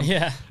front of him.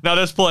 Yeah. Now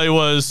this play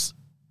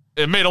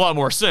it made a lot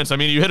more sense. I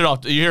mean, you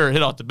hear it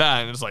hit off the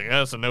bat, and it's like,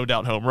 that's a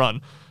no-doubt home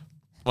run.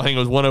 I think it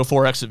was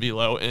 104 exit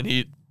velo, and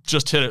he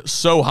just hit it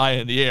so high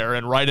in the air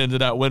and right into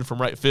that wind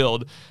from right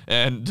field.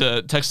 And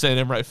Texas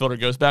A&M right fielder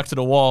goes back to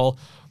the wall.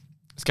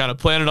 It's kind of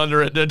planted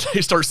under it. Then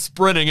he starts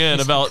sprinting in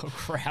about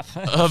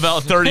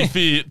 30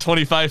 feet,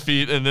 25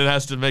 feet, and then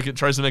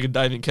tries to make a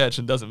diving catch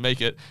and doesn't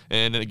make it.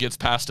 And then it gets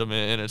past him,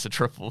 and it's a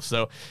triple.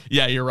 So,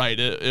 yeah, you're right.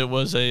 It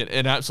was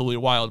an absolutely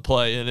wild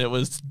play, and it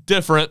was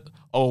different,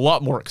 a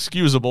lot more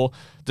excusable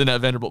than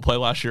that Vanderbilt play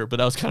last year. But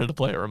that was kind of the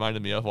play it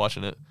reminded me of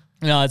watching it.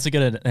 No, that's a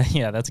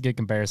good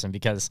comparison,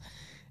 because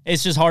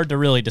it's just hard to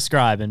really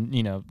describe and,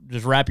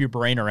 just wrap your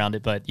brain around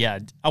it. But, yeah,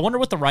 I wonder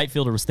what the right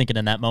fielder was thinking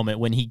in that moment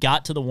when he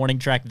got to the warning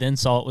track, then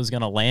saw it was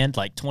going to land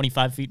like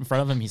 25 feet in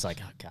front of him. He's like,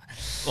 oh, God.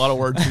 A lot of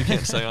words we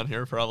can't say on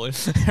here, probably.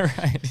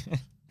 Right.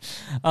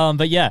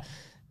 But, yeah,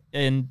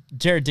 and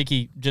Jared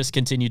Dickey just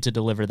continued to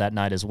deliver that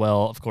night as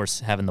well, of course,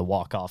 having the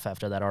walk-off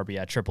after that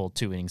RBI triple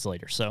 2 innings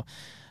later. So,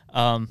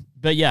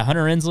 but, yeah,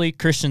 Hunter Inslee,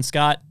 Christian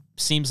Scott,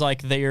 seems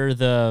like they're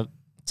the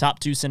top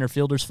 2 center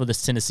fielders for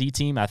this Tennessee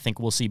team. I think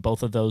we'll see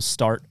both of those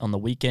start on the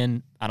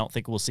weekend. I don't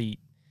think we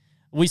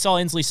saw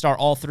Inslee start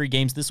all 3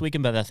 games this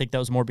weekend, but I think that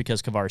was more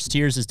because Kavares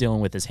Tears is dealing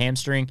with his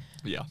hamstring.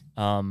 Yeah.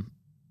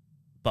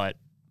 But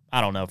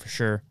I don't know for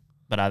sure,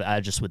 but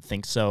I just would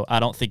think so. I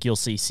don't think you'll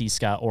see C.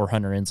 Scott or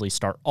Hunter Inslee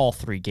start all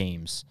 3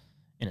 games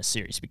in a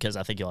series, because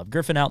I think you'll have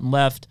Griffin out in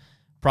left,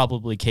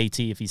 probably KT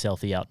if he's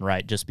healthy out and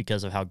right, just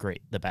because of how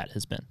great the bat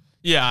has been.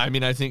 Yeah, I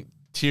mean, I think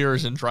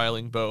Tiers and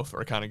Dreiling both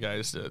are kind of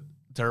guys that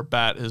their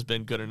bat has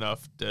been good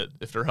enough that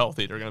if they're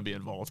healthy, they're going to be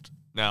involved.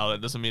 Now,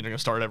 that doesn't mean they're going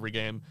to start every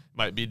game.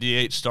 Might be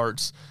DH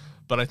starts,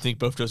 but I think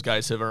both those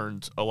guys have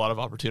earned a lot of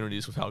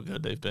opportunities with how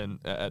good they've been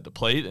at the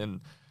plate,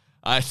 and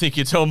I think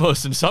it's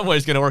almost in some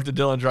ways going to work to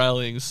Dylan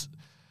Dreiling's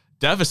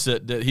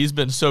deficit that he's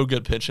been so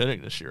good pinch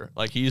hitting this year.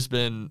 Like, he's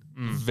been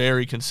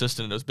very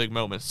consistent in those big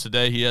moments.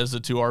 Today, he has the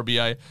 2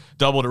 RBI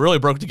double that really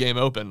broke the game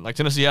open. Like,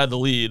 Tennessee had the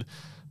lead,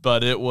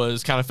 but it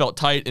was kind of felt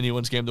tight, and he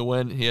wins game to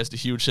win. He has the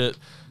huge hit.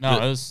 No,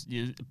 it was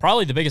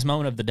probably the biggest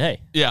moment of the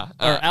day. Yeah.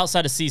 Or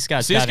outside of C.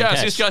 Scott's diving catch.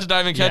 C. Scott's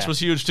diving catch was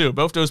huge, too.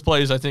 Both those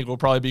plays, I think, will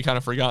probably be kind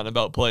of forgotten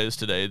about plays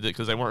today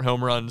because they weren't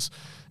home runs,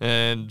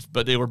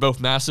 but they were both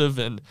massive.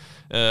 And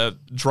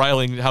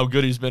Dreiling, how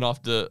good he's been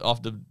out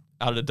of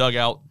the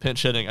dugout,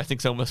 pinch hitting, I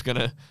think is almost going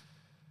to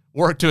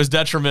work to his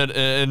detriment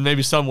in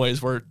maybe some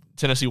ways where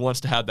Tennessee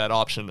wants to have that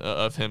option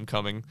of him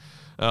coming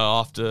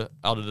out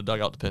of the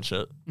dugout to pinch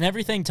hit. And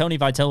everything Tony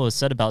Vitello has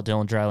said about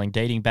Dylan Dreiling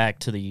dating back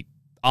to the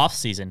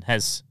offseason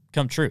has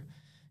come true.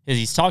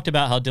 He's talked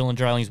about how Dylan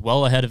Dreiling's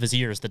well ahead of his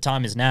years. The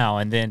time is now.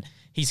 And then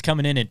he's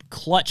coming in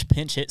clutch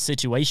pinch hit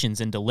situations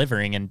and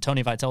delivering. And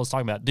Tony Vitello's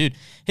talking about, dude,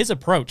 his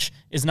approach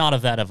is not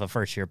of that of a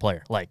first-year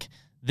player. Like,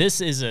 this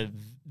is a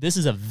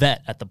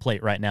vet at the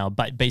plate right now,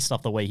 based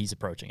off the way he's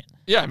approaching it.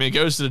 Yeah, I mean, it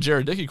goes to the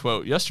Jared Dickey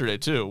quote yesterday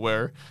too,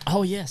 where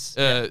yes,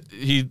 I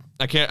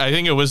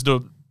think it was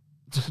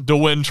the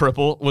win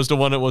triple was the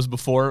one it was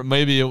before.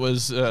 Maybe it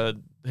was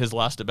his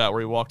last at bat where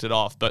he walked it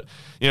off. But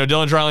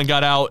Dylan Dreiling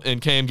got out and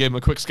gave him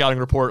a quick scouting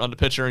report on the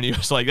pitcher, and he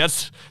was like,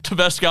 "That's the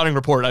best scouting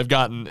report I've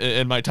gotten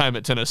in my time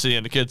at Tennessee."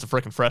 And the kid's a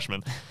freaking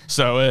freshman,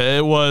 so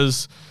it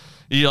was.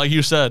 Like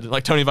you said,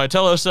 like Tony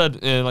Vitello said,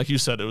 and like you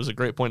said, it was a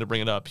great point to bring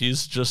it up.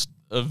 He's just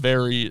a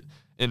very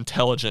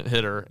intelligent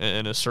hitter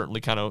and is certainly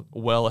kind of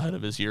well ahead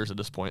of his years at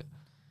this point.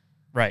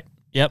 Right.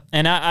 Yep.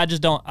 And I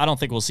don't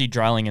think we'll see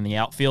Dreiling in the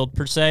outfield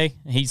per se.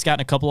 He's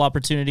gotten a couple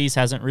opportunities,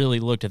 hasn't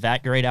really looked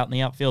that great out in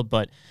the outfield,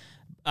 but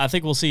I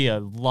think we'll see a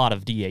lot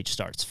of DH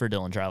starts for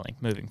Dylan Dreiling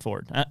moving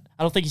forward. I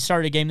don't think he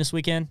started a game this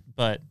weekend,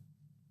 but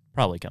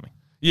probably coming.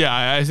 Yeah,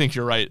 I think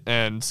you're right.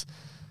 And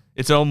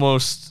it's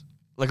almost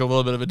like a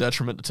little bit of a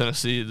detriment to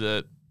Tennessee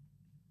that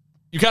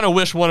you kind of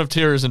wish one of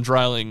Tiers and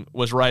Dreiling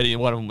was righty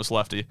and one of them was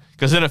lefty,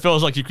 because then it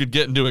feels like you could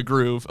get into a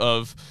groove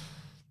of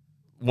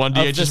one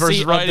DHs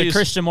versus righties. Of the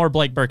Christian Moore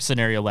Blake Burke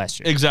scenario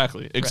last year.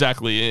 Exactly.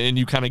 Right. And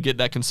you kind of get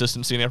that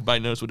consistency, and everybody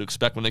knows what to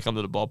expect when they come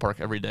to the ballpark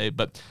every day.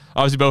 But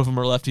obviously both of them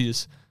are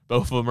lefties.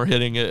 Both of them are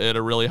hitting at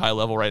a really high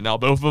level right now.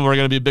 Both of them are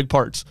going to be big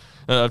parts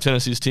of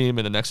Tennessee's team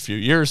in the next few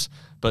years,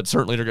 but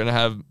certainly they're going to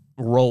have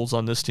roles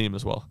on this team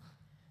as well.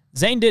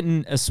 Zane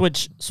Denton, a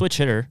switch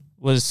hitter,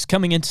 was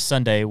coming into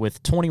Sunday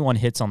with 21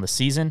 hits on the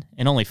season,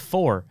 and only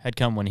 4 had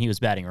come when he was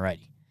batting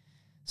righty.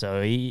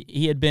 So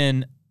he had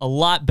been a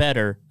lot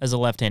better as a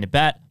left-handed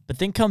bat, but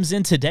then comes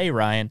in today,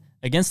 Ryan,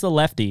 against the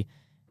lefty,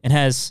 and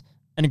has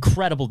an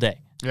incredible day.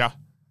 Yeah.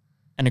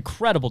 An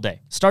incredible day.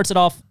 Starts it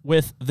off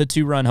with the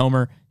 2-run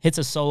homer, hits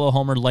a solo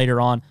homer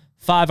later on,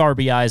 5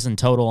 RBIs in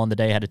total on the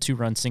day, had a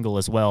 2-run single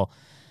as well.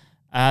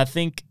 I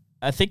think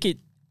it.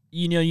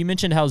 You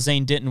mentioned how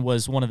Zane Denton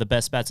was one of the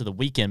best bats of the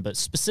weekend, but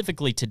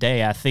specifically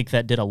today, I think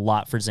that did a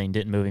lot for Zane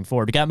Denton moving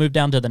forward. He got moved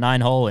down to the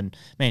 9 hole, and,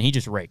 man, he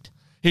just raked.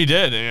 He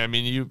did. I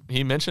mean,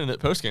 he mentioned it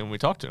postgame when we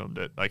talked to him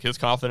that, like, his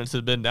confidence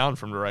had been down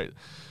from the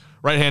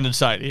right-handed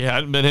side. He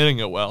hadn't been hitting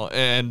it well.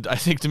 And I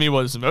think to me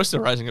what was the most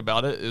surprising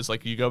about it is,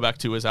 like, you go back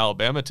to his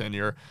Alabama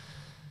tenure,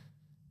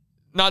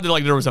 not that,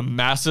 like, there was a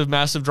massive,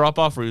 massive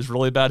drop-off where he was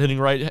really bad hitting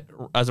right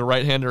as a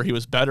right-hander. He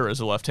was better as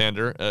a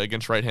left-hander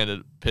against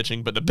right-handed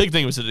pitching. But the big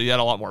thing was that he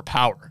had a lot more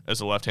power as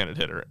a left-handed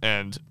hitter.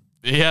 And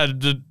he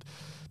had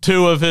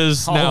 2 of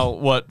his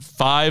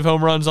 5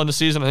 home runs on the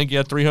season. I think he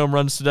had 3 home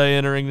runs today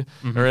entering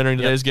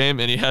today's game.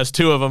 And he has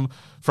 2 of them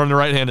from the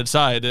right-handed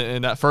side.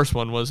 And that first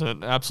one was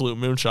an absolute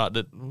moonshot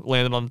that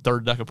landed on the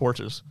third deck of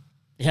porches.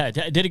 Yeah.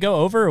 Did it go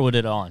over or was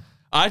it on?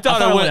 I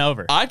thought it went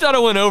over. I thought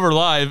it went over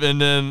live,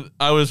 and then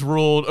I was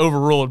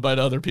overruled by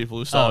the other people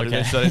who saw it.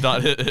 They said it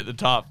thought hit the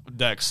top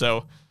deck.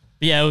 So,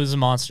 yeah, it was a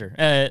monster.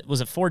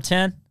 Was it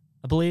 410?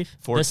 I believe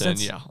 410.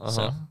 Distance? Yeah.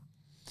 So,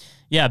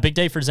 yeah, big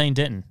day for Zane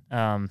Denton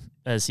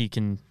as he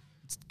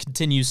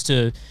continues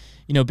to,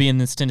 be in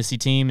this Tennessee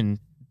team and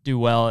do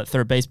well at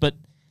third base. But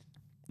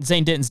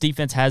Zane Denton's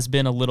defense has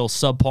been a little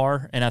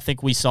subpar, and I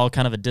think we saw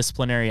kind of a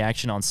disciplinary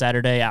action on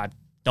Saturday. I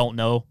don't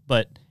know,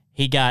 but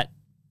he got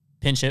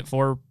pinch hit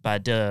for by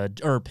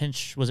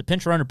pinch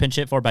run or pinch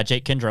hit for by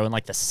Jake Kendrow in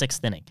like the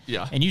 6th inning.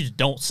 Yeah. And you just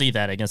don't see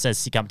that against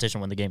SEC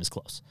competition when the game is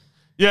close.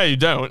 Yeah, you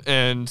don't.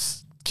 And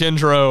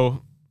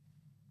Kendrow,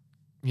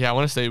 I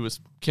want to say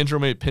Kendrow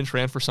maybe pinch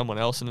ran for someone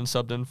else and then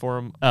subbed in for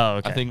him. Oh,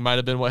 okay. I think might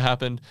have been what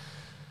happened.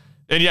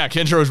 And yeah,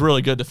 Kendrow is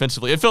really good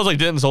defensively. It feels like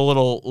Denton's a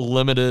little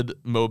limited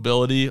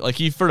mobility. Like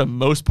for the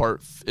most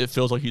part, it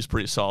feels like he's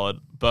pretty solid,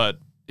 but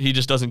he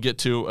just doesn't get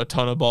to a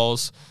ton of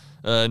balls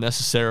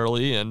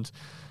necessarily. And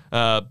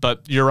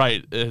but you're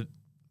right.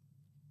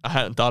 I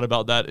hadn't thought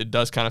about that. It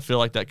does kind of feel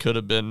like that could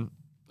have been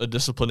a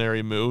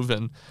disciplinary move.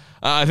 And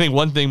I think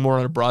one thing more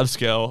on a broad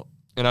scale,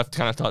 and I've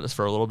kind of thought this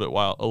for a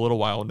little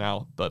while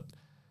now, but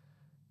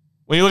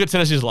when you look at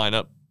Tennessee's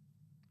lineup,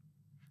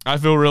 I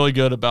feel really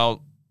good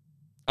about,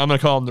 I'm going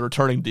to call them the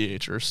returning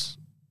DHers.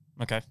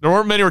 Okay. There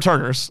weren't many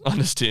returners on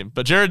this team,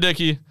 but Jared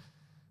Dickey,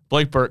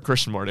 Blake Burke,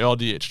 Christian Moore, they all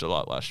DH'd a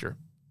lot last year.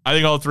 I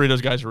think all three of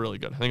those guys are really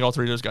good. I think all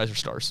three of those guys are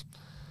stars.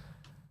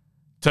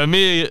 To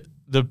me,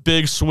 the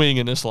big swing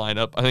in this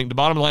lineup, I think the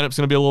bottom lineup is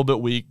going to be a little bit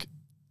weak.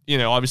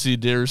 Obviously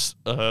there's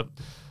a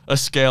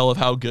scale of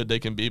how good they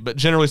can be, but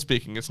generally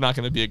speaking, it's not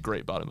going to be a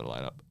great bottom of the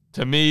lineup.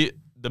 To me,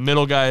 the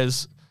middle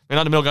guys,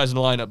 not the middle guys in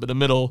the lineup, but the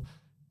middle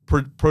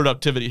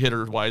productivity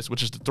hitter-wise,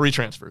 which is the three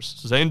transfers.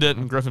 So Zane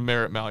Denton, Griffin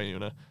Merritt,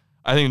 Maliuna.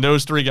 I think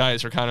those three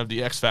guys are kind of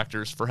the X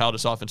factors for how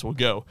this offense will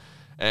go.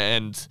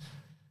 And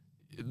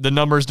the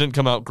numbers didn't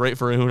come out great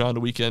for Ahuna on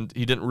the weekend.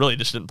 He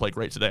didn't play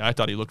great today. I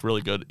thought he looked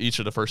really good each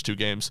of the first two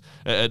games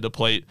at the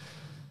plate.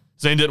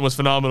 Zane Denton was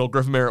phenomenal.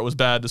 Griffin Merritt was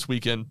bad this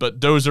weekend.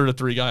 But those are the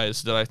three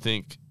guys that I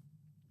think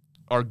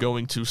are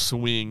going to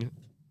swing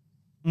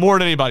more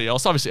than anybody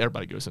else. Obviously,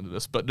 everybody goes into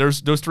this. But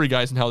there's those three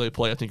guys and how they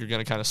play, I think, are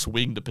going to kind of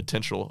swing the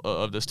potential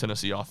of this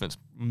Tennessee offense,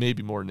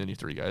 maybe more than any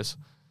three guys.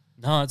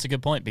 No, that's a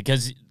good point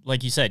because,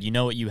 like you said, you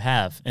know what you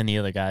have in the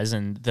other guys,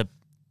 and the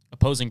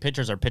opposing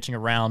pitchers are pitching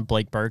around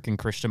Blake Burke and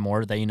Christian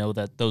Moore. They know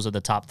that those are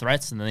the top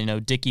threats, and they know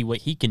Dickey, what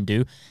he can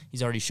do.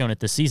 He's already shown it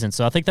this season.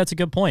 So I think that's a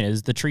good point,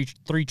 is the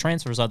three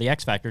transfers are the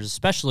X factors,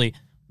 especially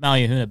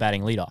Maliahuna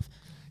batting leadoff.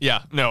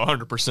 Yeah, no,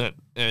 100%.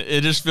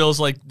 It just feels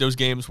like those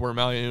games where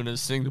Maliahuna is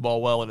seeing the ball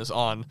well and is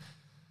on,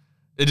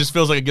 it just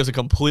feels like it gives a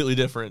completely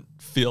different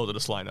feel to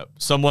this lineup.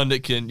 Someone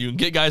that you can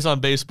get guys on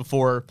base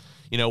before,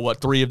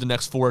 three of the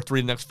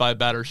next five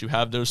batters, you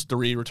have those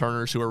three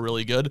returners who are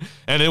really good.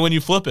 And then when you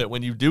flip it,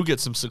 when you do get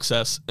some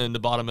success in the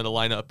bottom of the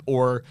lineup,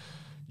 or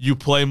you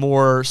play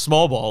more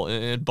small ball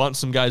and bunt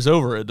some guys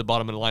over at the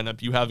bottom of the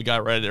lineup, you have a guy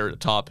right there at the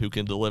top who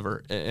can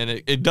deliver. And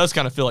it does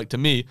kind of feel like, to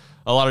me,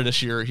 a lot of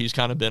this year he's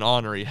kind of been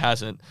on or he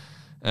hasn't.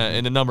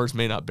 And the numbers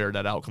may not bear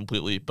that out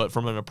completely, but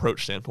from an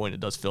approach standpoint, it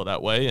does feel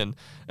that way. And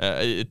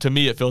to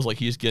me, it feels like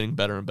he's getting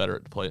better and better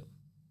at the plate.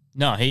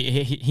 No,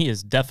 he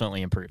has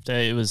definitely improved.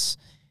 It was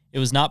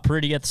not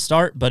pretty at the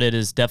start, but it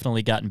has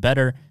definitely gotten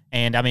better.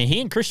 And, I mean,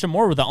 he and Christian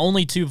Moore were the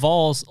only two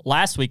Vols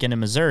last weekend in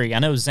Missouri. I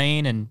know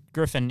Zane and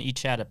Griffin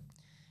each had a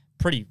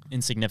pretty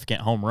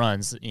insignificant home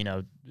runs,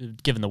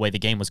 given the way the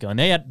game was going.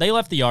 They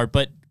left the yard,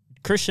 but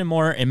Christian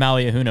Moore and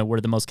Maui Ahuna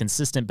were the most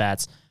consistent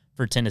bats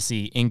for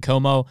Tennessee in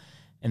Como.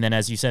 And then,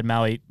 as you said,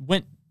 Maui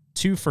went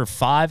 2 for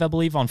 5, I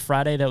believe, on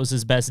Friday. That was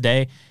his best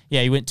day.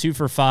 Yeah, he went 2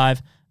 for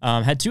 5.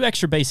 Had 2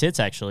 extra base hits,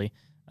 actually,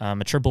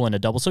 a triple and a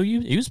double. So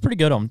he was pretty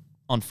good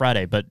on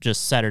Friday, but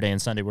just Saturday and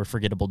Sunday were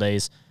forgettable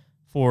days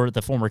for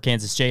the former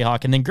Kansas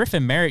Jayhawk. And then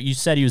Griffin Merritt, you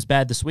said he was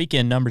bad this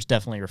weekend. Numbers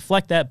definitely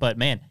reflect that, but,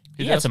 man,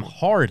 he had some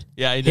hard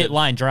hit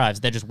line drives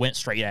that just went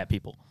straight at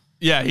people.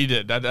 Yeah, he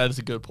did. That is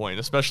a good point,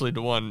 especially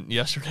the one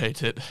yesterday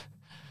that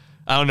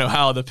I don't know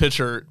how the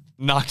pitcher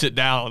knocked it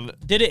down.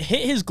 Did it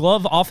hit his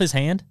glove off his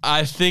hand?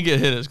 I think it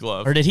hit his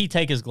glove. Or did he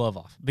take his glove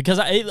off? Because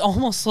it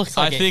almost looks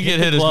like I think it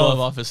hit his glove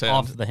off his hand.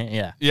 Off the hand,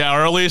 yeah. Yeah,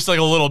 or at least like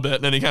a little bit,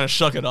 and then he kind of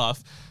shook it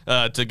off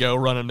to go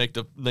run and make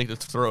the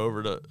throw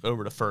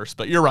over to first.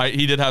 But you're right,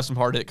 he did have some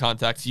hard hit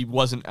contacts. He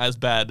wasn't as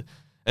bad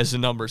as the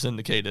numbers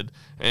indicated,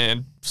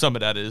 and some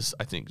of that is,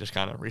 I think, just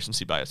kind of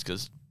recency bias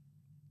because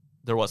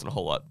there wasn't a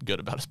whole lot good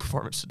about his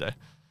performance today.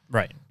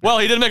 Right. Well,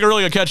 he did make a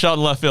really good catch out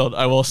in left field,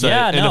 I will say,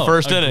 in the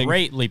first inning.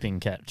 Great leaping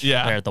catch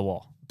there at the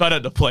wall. But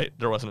at the plate,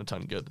 there wasn't a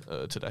ton good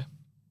today.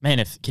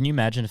 Man, can you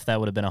imagine if that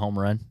would have been a home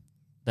run,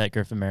 that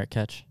Griffin Merritt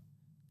catch?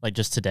 Like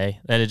just today?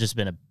 That had just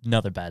been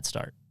another bad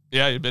start.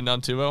 Yeah, you've been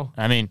down 2-0.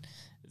 I mean,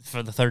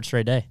 for the third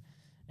straight day.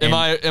 Am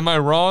I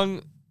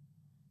wrong?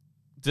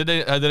 Did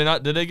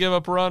they give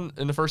up a run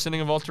in the first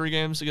inning of all 3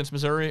 games against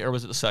Missouri, or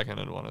was it the second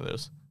in one of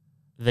those?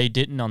 They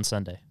didn't on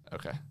Sunday.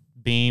 Okay.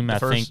 Beam, I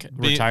think,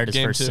 retired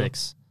his first 2?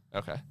 6.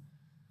 Okay.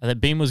 I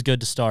think Beam was good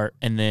to start,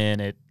 and then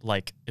it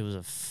was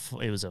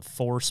a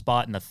 4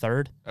 spot in the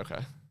third. Okay.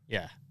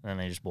 Yeah, and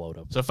they just blow it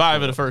up. So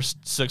 5 of the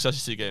first 6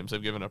 SEC games,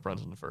 they've given up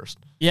runs in the first.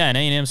 Yeah, and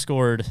A&M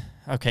scored.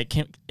 Okay,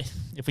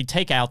 if we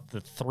take out the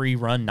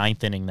 3-run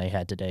 9th inning they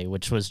had today,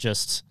 which was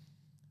just,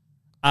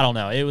 I don't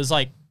know. It was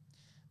like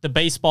the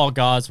baseball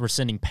gods were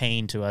sending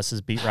pain to us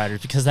as beat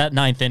writers because that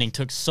 9th inning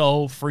took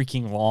so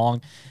freaking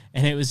long,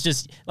 and it was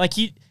just like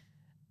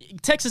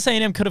Texas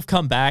A&M could have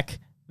come back.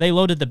 They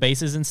loaded the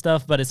bases and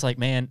stuff, but it's like,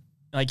 man,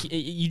 like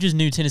you just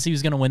knew Tennessee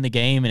was going to win the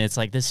game, and it's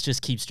like this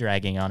just keeps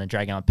dragging on.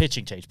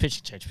 Pitching change.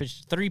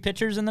 3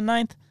 pitchers in the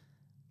 9th.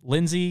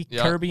 Lindsey,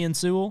 Kirby, and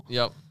Sewell.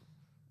 Yep.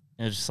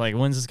 And it's just like,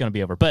 when's this going to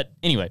be over? But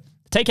anyway,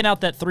 taking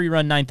out that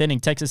 3-run 9th inning,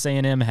 Texas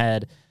A&M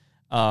had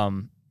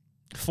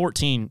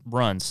 14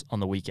 runs on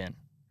the weekend.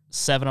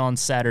 7 on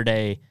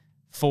Saturday,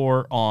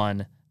 4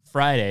 on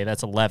Friday.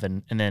 That's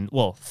 11. And then,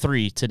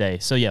 3 today.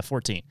 So, yeah,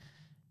 14.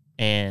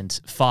 And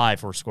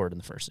 5 were scored in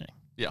the first inning.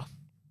 Yeah.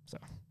 So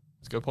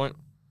that's a good point.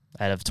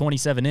 Out of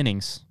 27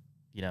 innings,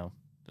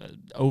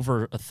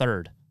 over a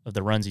third of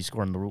the runs he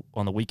scored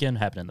on the weekend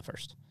happened in the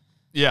first.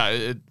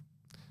 Yeah,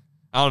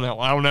 I don't know.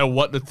 I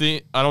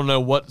don't know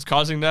what's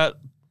causing that.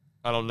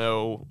 I don't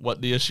know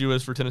what the issue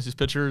is for Tennessee's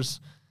pitchers,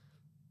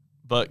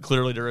 but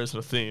clearly there is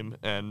a theme.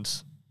 And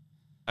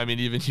I mean,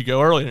 even you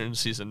go earlier in the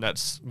season,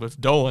 that's with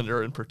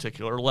Dollander in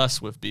particular,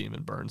 less with Beam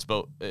and Burns,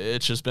 but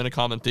it's just been a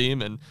common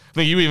theme. And I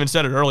think you even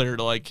said it earlier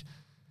to like,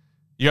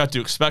 you have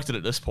to expect it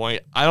at this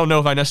point. I don't know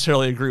if I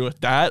necessarily agree with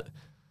that,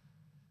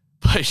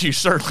 but you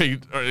certainly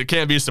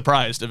can't be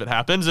surprised if it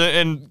happens.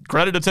 And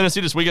credit to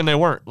Tennessee this weekend, they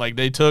weren't. Like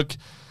they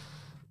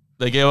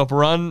gave up a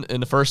run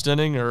in the first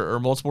inning or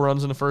multiple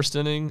runs in the first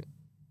inning,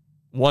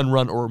 one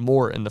run or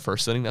more in the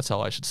first inning. That's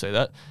how I should say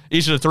that.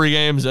 Each of the 3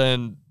 games,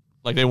 and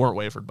like they weren't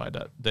wavered by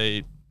that.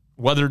 They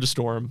weathered the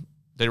storm.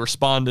 They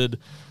responded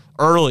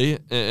early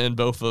in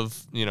both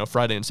of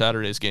Friday and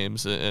Saturday's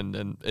games, and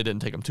it didn't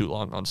take them too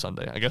long on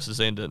Sunday. I guess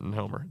Zane didn't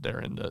homer there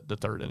in the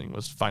third inning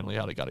was finally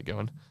how they got it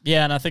going.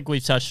 Yeah, and I think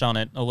we've touched on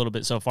it a little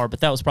bit so far,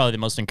 but that was probably the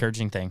most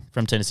encouraging thing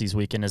from Tennessee's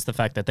weekend is the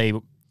fact that they,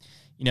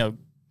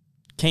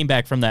 came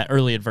back from that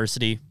early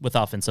adversity with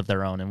offense of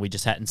their own, and we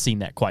just hadn't seen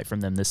that quite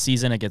from them this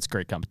season against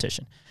great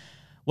competition.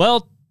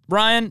 Well,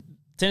 Ryan,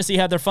 Tennessee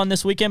had their fun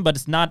this weekend, but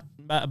it's not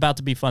about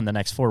to be fun the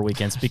next 4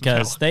 weekends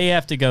because they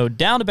have to go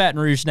down to Baton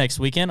Rouge next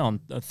weekend on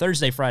a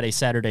Thursday, Friday,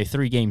 Saturday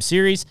 3-game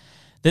series.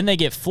 Then they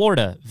get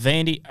Florida,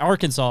 Vandy,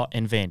 Arkansas,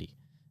 and Vandy.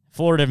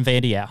 Florida and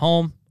Vandy at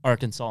home,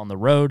 Arkansas on the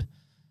road.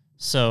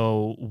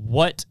 So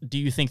what do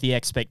you think the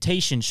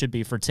expectation should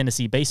be for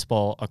Tennessee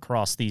baseball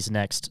across these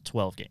next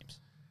 12 games?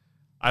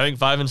 I think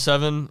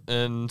 5-7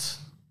 and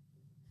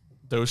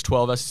those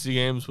 12 SEC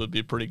games would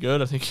be pretty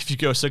good. I think if you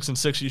go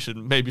 6-6, you should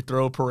maybe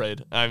throw a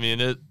parade. I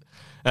mean,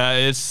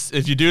 it's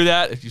if you do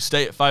that, if you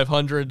stay at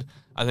 500,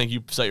 I think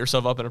you set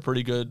yourself up in a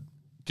pretty good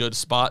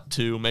spot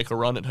to make a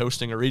run at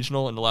hosting a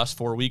regional in the last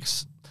 4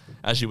 weeks,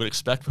 as you would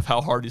expect with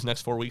how hard these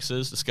next 4 weeks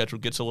is. The schedule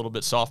gets a little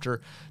bit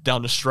softer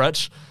down the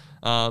stretch.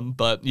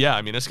 But yeah,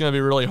 I mean, it's going to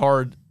be really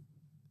hard.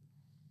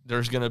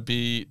 There's going to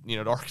be, the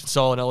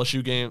Arkansas and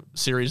LSU game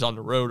series on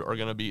the road are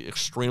going to be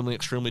extremely,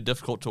 extremely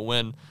difficult to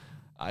win.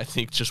 I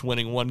think just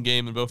winning one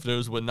game in both of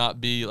those would not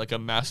be like a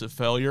massive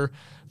failure.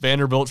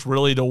 Vanderbilt's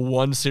really the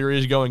one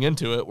series going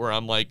into it where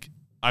I'm like,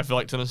 I feel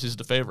like Tennessee's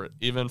the favorite.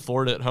 Even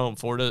Florida at home.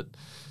 Florida,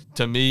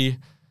 to me,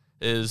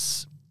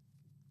 has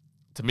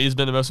been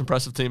the most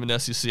impressive team in the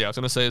SEC. I was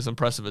going to say as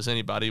impressive as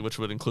anybody, which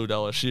would include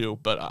LSU,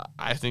 but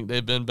I think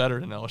they've been better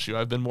than LSU.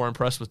 I've been more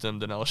impressed with them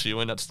than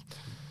LSU, and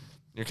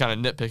you're kind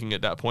of nitpicking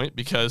at that point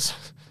because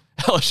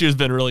LSU has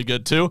been really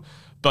good too.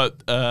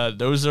 But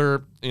those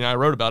are, I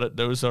wrote about it.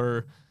 Those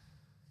are,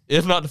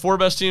 if not the 4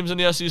 best teams in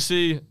the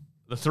SEC,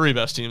 the 3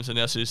 best teams in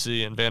the SEC,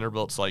 and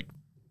Vanderbilt's like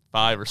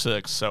 5 or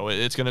 6. So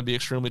it's going to be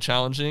extremely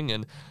challenging,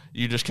 and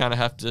you just kind of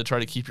have to try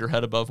to keep your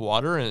head above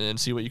water and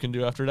see what you can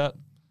do after that.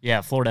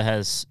 Yeah, Florida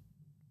has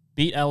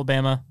beat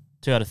Alabama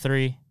 2 out of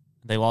 3.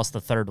 They lost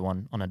the third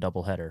one on a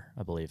doubleheader,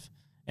 I believe.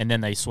 And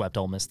then they swept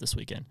Ole Miss this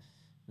weekend.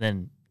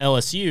 Then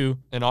LSU.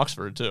 In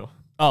Oxford, too.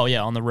 Oh,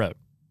 yeah, on the road.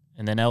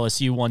 And then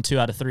LSU won 2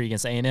 out of 3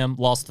 against A&M,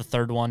 lost the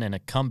third one in a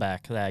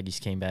comeback. The Aggies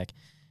came back.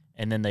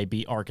 And then they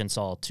beat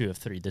Arkansas 2 of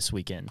 3 this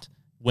weekend,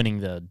 winning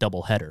the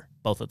doubleheader,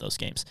 both of those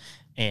games.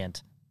 And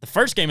the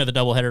first game of the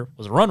doubleheader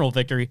was a run rule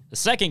victory. The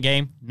second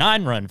game,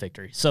 9-run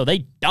victory. So they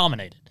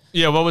dominated.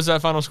 Yeah, what was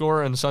that final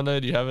score on Sunday?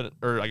 Do you have it?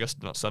 Or I guess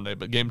not Sunday,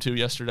 but game 2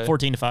 yesterday?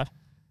 14-5.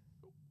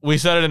 We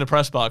said it in the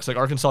press box. Like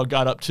Arkansas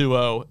got up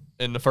 2-0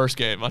 in the first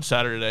game on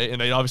Saturday, and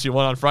they obviously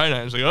won on Friday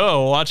night. It's like,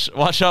 oh,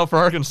 watch out for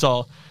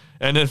Arkansas.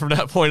 And then from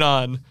that point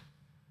on,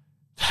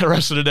 the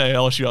rest of the day,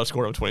 LSU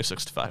outscored them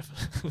 26-5.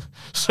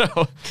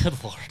 So,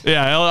 good Lord.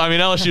 Yeah, I mean,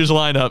 LSU's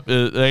lineup,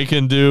 they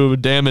can do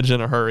damage in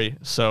a hurry.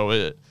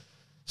 So,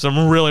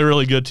 some really,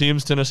 really good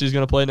teams Tennessee's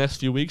going to play next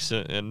few weeks,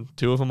 and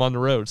 2 of them on the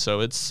road. So,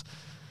 it's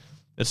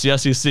the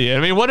SEC. I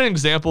mean, what an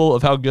example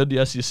of how good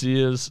the SEC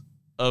is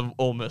of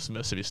Ole Miss and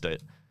Mississippi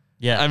State.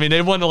 Yeah. I mean,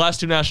 they've won the last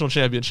 2 national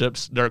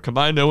championships. They're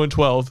combined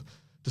 0-12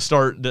 to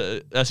start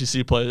the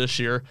SEC play this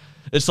year.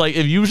 It's like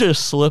if you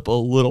just slip a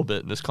little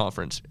bit in this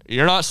conference,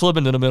 you're not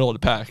slipping to the middle of the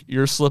pack.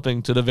 You're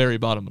slipping to the very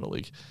bottom of the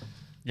league.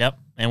 Yep.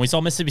 And we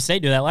saw Mississippi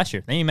State do that last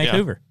year. They didn't make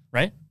Hoover,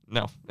 right?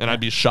 No. And I'd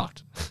be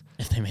shocked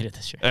if they made it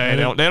this year. They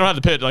don't have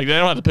the pitch. Like they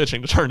don't have the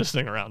pitching to turn this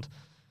thing around.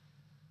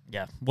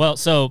 Yeah. Well,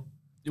 so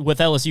with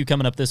LSU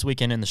coming up this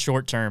weekend in the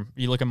short term,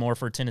 are you looking more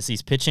for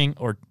Tennessee's pitching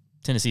or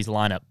Tennessee's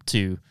lineup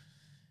to,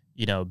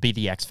 be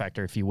the X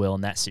factor, if you will,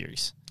 in that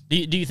series?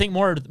 Do you think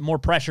more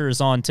pressure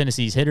is on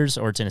Tennessee's hitters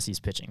or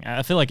Tennessee's pitching?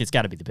 I feel like it's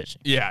got to be the pitching.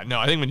 Yeah, no,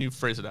 I think when you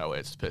phrase it that way,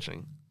 it's the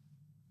pitching.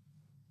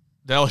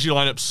 The LSU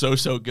lineup's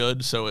so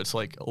good, so it's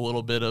like a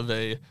little bit of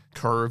a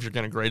curve you're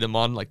going to grade them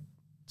on, like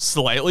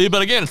slightly.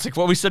 But again, it's like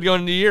what we said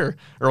going into the year,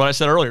 or what I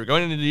said earlier.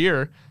 Going into the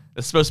year,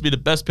 it's supposed to be the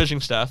best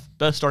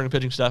starting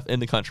pitching staff in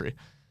the country.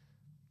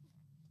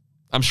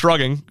 I'm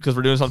shrugging because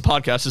we're doing this on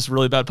podcast. This is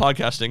really bad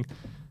podcasting.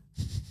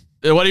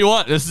 What do you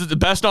want? This is the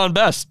best on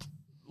best.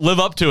 Live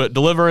up to it,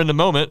 deliver in the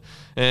moment,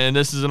 and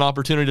this is an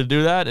opportunity to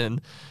do that.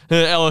 And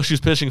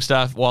LSU's pitching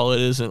staff, while it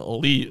isn't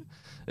elite,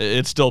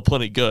 it's still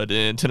plenty good,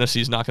 and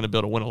Tennessee's not going to be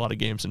able to win a lot of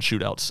games in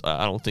shootouts,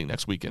 I don't think,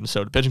 next weekend.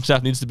 So the pitching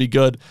staff needs to be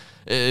good.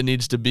 It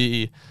needs to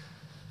be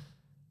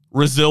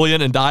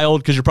resilient and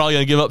dialed because you're probably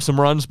going to give up some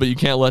runs, but you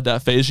can't let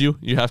that phase you.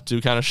 You have to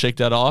kind of shake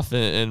that off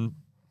and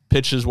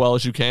pitch as well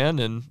as you can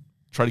and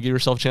try to give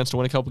yourself a chance to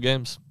win a couple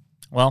games.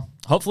 Well,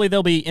 hopefully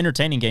they'll be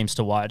entertaining games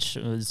to watch,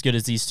 as good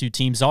as these two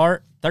teams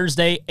are.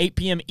 Thursday, 8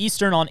 p.m.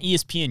 Eastern on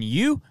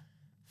ESPNU.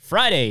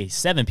 Friday,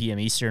 7 p.m.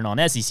 Eastern on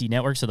SEC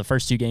Network. So the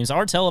first two games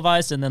are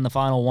televised, and then the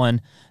final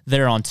one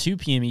there on 2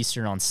 p.m.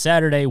 Eastern on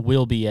Saturday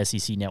will be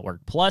SEC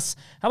Network Plus.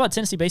 How about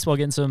Tennessee baseball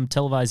getting some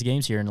televised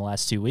games here in the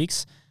last 2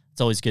 weeks? It's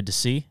always good to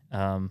see.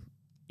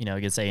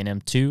 Against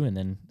A&M 2 and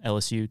then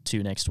LSU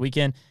 2 next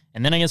weekend.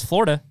 And then against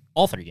Florida,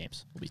 all 3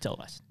 games will be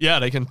televised. Yeah,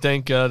 they can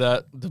thank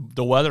that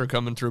the weather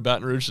coming through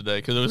Baton Rouge today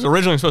because it was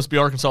originally supposed to be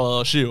Arkansas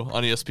LSU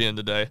on ESPN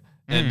today.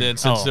 And then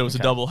since it was a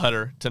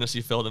doubleheader,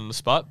 Tennessee filled in the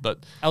spot.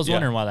 But I was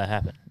wondering why that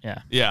happened.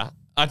 Yeah. Yeah.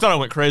 I thought I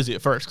went crazy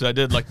at first because I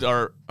did like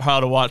our how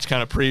to watch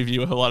kind of preview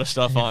with a lot of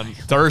stuff on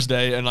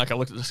Thursday, and like I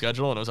looked at the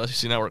schedule and it was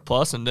SEC Network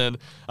Plus, and then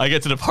I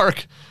get to the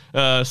park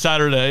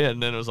Saturday,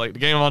 and then it was like the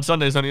game on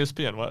Sundays on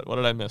ESPN. What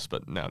did I miss?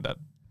 But no, that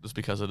was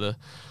because of the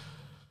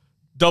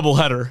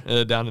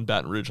doubleheader down in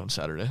Baton Rouge on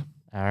Saturday.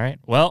 All right.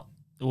 Well,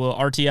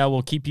 RTI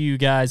will keep you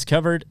guys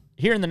covered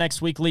here in the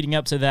next week leading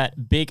up to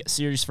that big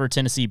series for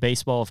Tennessee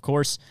baseball, of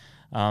course.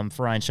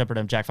 For Ryan Shepard,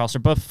 I'm Jack Foster.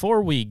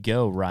 Before we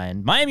go,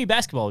 Ryan, Miami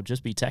basketball would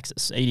just beat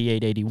Texas,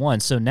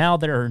 88-81. So now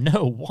there are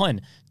no 1,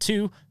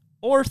 2,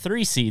 or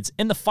 3 seeds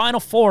in the Final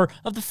Four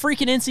of the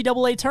freaking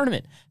NCAA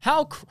tournament.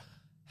 How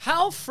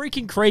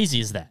freaking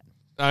crazy is that?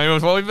 I mean,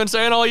 it's what we've been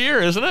saying all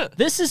year, isn't it?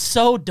 This is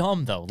so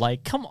dumb, though.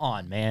 Like, come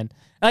on, man.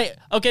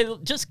 Okay,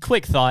 just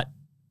quick thought.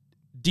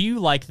 Do you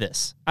like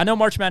this? I know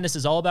March Madness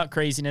is all about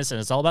craziness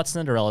and it's all about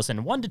Cinderellas,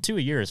 and 1 to 2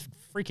 a year is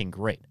freaking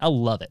great. I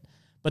love it.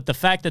 But the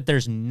fact that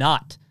there's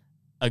not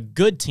a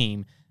good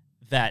team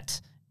that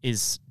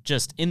is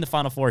just in the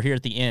Final Four here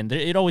at the end,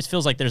 it always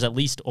feels like there's at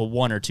least a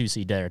 1 or 2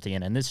 seed there at the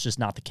end, and this is just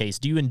not the case.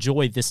 Do you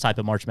enjoy this type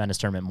of March Madness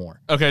tournament more?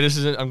 Okay,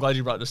 I'm glad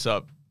you brought this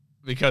up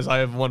because I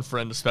have one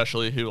friend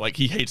especially who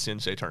he hates the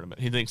NCAA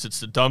tournament. He thinks it's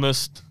the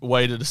dumbest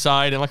way to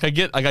decide, and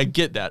I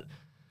get that.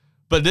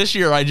 But this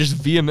year I just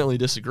vehemently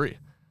disagree.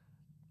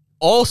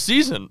 All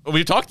season,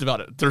 we've talked about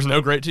it. There's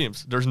no great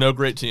teams.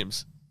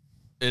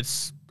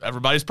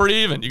 Everybody's pretty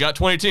even. You got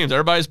 20 teams.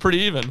 Everybody's pretty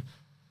even.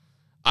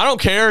 I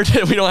don't care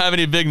if we don't have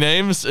any big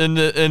names in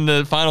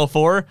the Final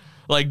Four.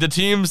 Like, the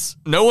teams,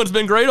 no one's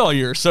been great all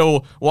year.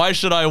 So why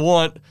should I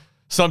want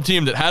some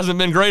team that hasn't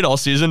been great all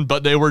season,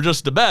 but they were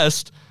just the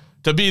best,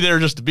 to be there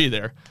just to be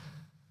there?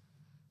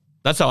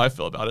 That's how I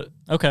feel about it.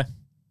 Okay.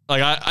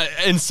 Like, I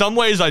in some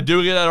ways, I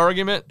do get that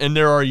argument, and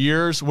there are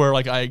years where,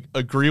 I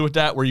agree with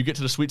that, where you get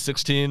to the Sweet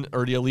 16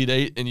 or the Elite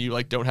 8, and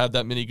you, don't have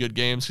that many good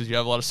games because you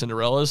have a lot of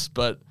Cinderellas,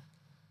 but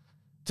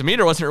to me,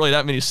 there wasn't really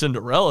that many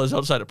Cinderellas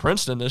outside of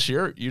Princeton this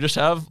year. You just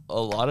have a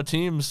lot of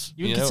teams.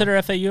 You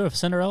consider FAU a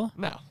Cinderella?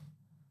 No.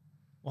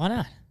 Why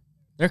not?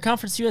 They're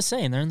Conference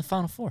USA, and they're in the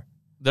Final Four.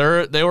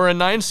 They were a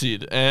 9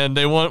 seed, and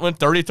they went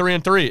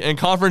 33-3. And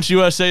Conference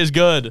USA is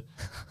good.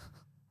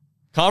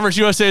 Conference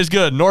USA is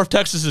good. North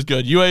Texas is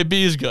good. UAB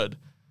is good.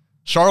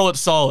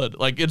 Charlotte's solid.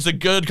 It's a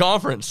good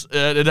conference.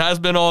 It has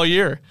been all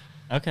year.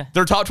 Okay.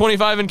 They're top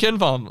 25 in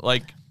KenPom.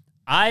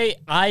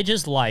 I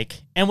just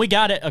and we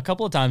got it a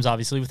couple of times,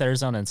 obviously, with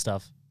Arizona and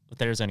stuff, with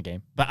the Arizona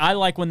game. But I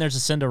like when there's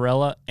a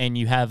Cinderella and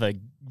you have a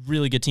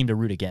really good team to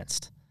root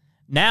against.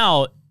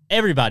 Now,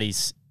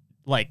 everybody's,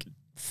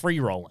 free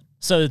rolling.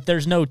 So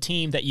there's no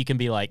team that you can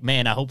be like,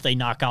 man, I hope they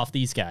knock off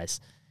these guys.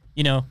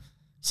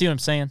 See what I'm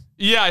saying?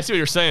 Yeah, I see what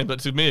you're saying.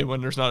 But to me,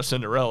 when there's not a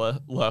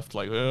Cinderella left,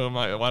 what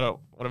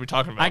are we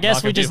talking about? I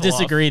guess we just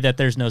disagree that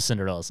there's no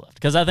Cinderellas left.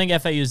 Because I think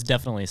FAU is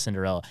definitely a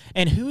Cinderella.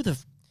 And who the...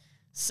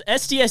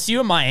 SDSU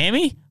in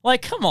Miami?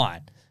 Come on.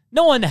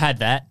 No one had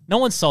that. No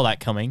one saw that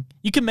coming.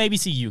 You can maybe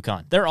see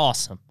UConn. They're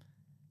awesome.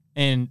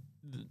 And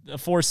a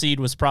 4 seed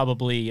was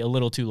probably a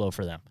little too low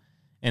for them.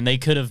 And they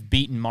could have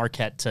beaten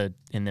Marquette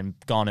and then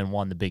gone and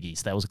won the Big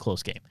East. That was a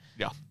close game.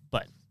 Yeah.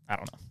 But I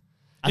don't know.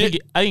 I think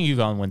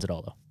UConn wins it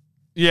all, though.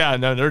 Yeah,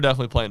 no, they're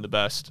definitely playing the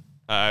best.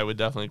 I would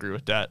definitely agree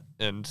with that.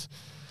 And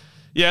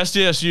yeah,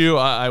 SDSU,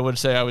 I would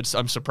say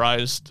I'm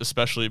surprised,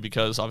 especially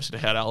because obviously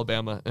they had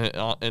Alabama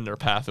in their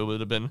path. It would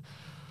have been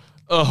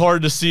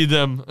hard to see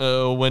them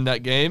win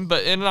that game.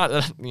 But I don't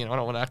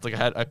want to act like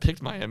I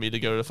picked Miami to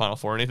go to the Final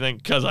Four or anything,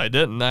 because I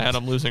didn't. I had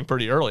them losing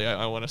pretty early.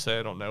 I want to say,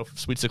 I don't know,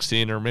 Sweet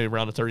 16 or maybe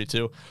round of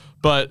 32.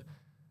 But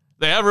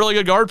they have really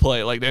good guard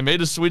play. They made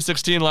the Sweet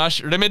 16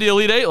 last year. They made the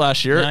Elite 8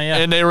 last year,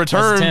 and they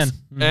returned.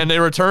 And they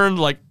returned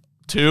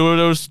 2 of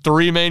those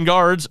 3 main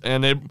guards,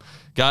 and they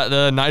got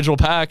Nigel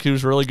Pack,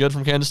 who's really good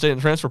from Kansas State in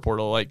the transfer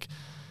portal.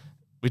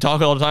 We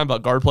talk all the time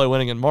about guard play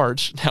winning in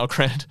March. Now,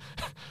 granted,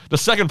 the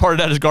second part of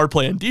that is guard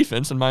play and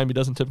defense, and Miami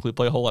doesn't typically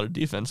play a whole lot of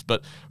defense.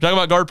 But we're talking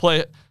about guard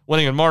play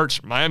winning in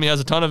March. Miami has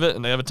a ton of it,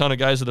 and they have a ton of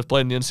guys that have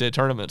played in the NCAA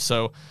tournament.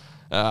 So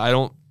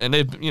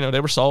they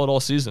were solid all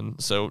season.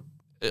 So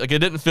it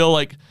didn't feel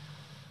like.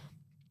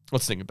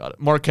 Let's think about it.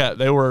 Marquette,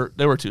 they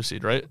were 2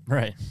 seed, right?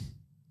 Right.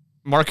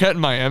 Marquette and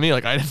Miami, I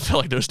didn't feel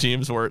like those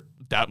teams were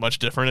that much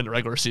different in the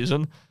regular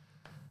season.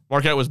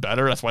 Marquette was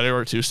better. That's why they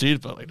were a 2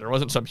 seed, but like there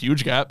wasn't some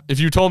huge gap. If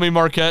you told me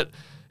Marquette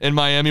and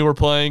Miami were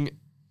playing,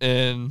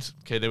 and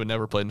they would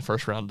never play in the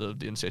first round of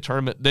the NCAA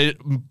tournament. They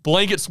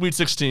blanket Sweet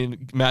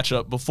 16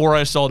 matchup before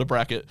I saw the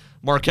bracket.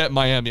 Marquette,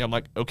 Miami. I'm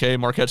like, okay,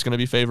 Marquette's going to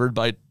be favored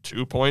by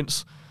 2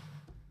 points.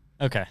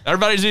 Okay.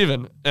 Everybody's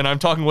even, and I'm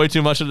talking way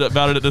too much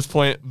about it at this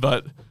point,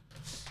 but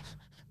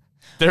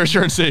there's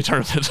your NCAA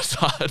tournament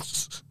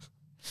odds.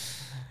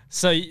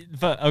 So do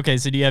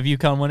you have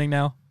UConn winning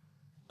now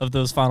of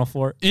those Final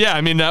Four? Yeah, I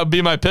mean, that would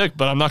be my pick,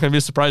 but I'm not going to be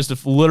surprised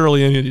if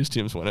literally any of these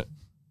teams win it.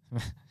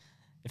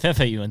 If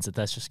FAU wins it,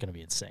 that's just going to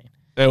be insane.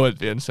 It would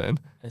be insane.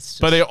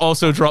 But they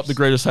also dropped the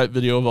greatest hype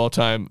video of all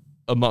time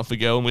a month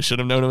ago, and we should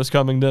have known it was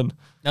coming then.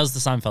 That was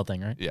the Seinfeld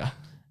thing, right? Yeah.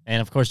 And,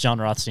 of course,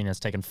 John Rothstein has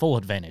taken full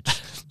advantage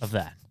of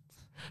that.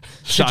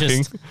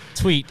 Shocking. Just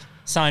tweet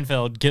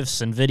Seinfeld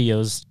GIFs and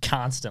videos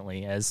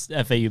constantly as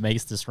FAU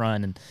makes this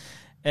run. And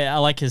I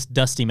like his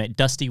Dusty May.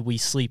 Dusty, we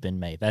sleep in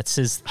May. That's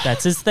his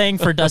thing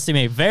for Dusty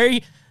May.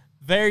 Very,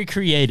 very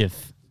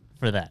creative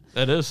for that.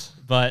 That is.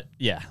 But,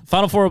 yeah,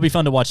 Final Four will be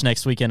fun to watch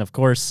next weekend, of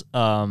course.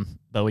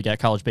 But we got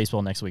college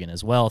baseball next weekend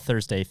as well,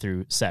 Thursday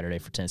through Saturday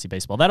for Tennessee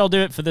baseball. That'll do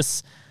it for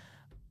this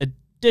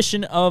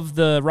edition of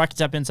the Rocky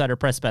Top Insider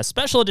Press Pass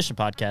Special Edition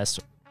podcast.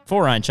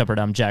 For Ryan Shumpert,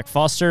 I'm Jack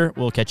Foster.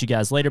 We'll catch you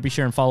guys later. Be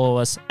sure and follow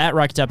us at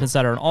Rocky Top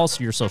Insider on all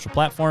your social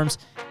platforms.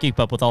 Keep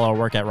up with all our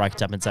work at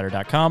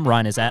RockyTopInsider.com.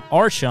 Ryan is at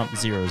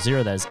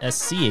rshump00. That is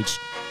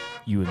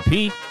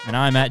SCHUMP. And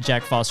I'm at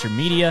Jack Foster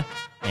Media.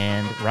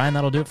 And Ryan,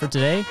 that'll do it for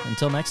today.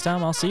 Until next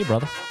time, I'll see you,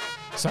 brother.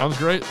 Sounds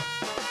great.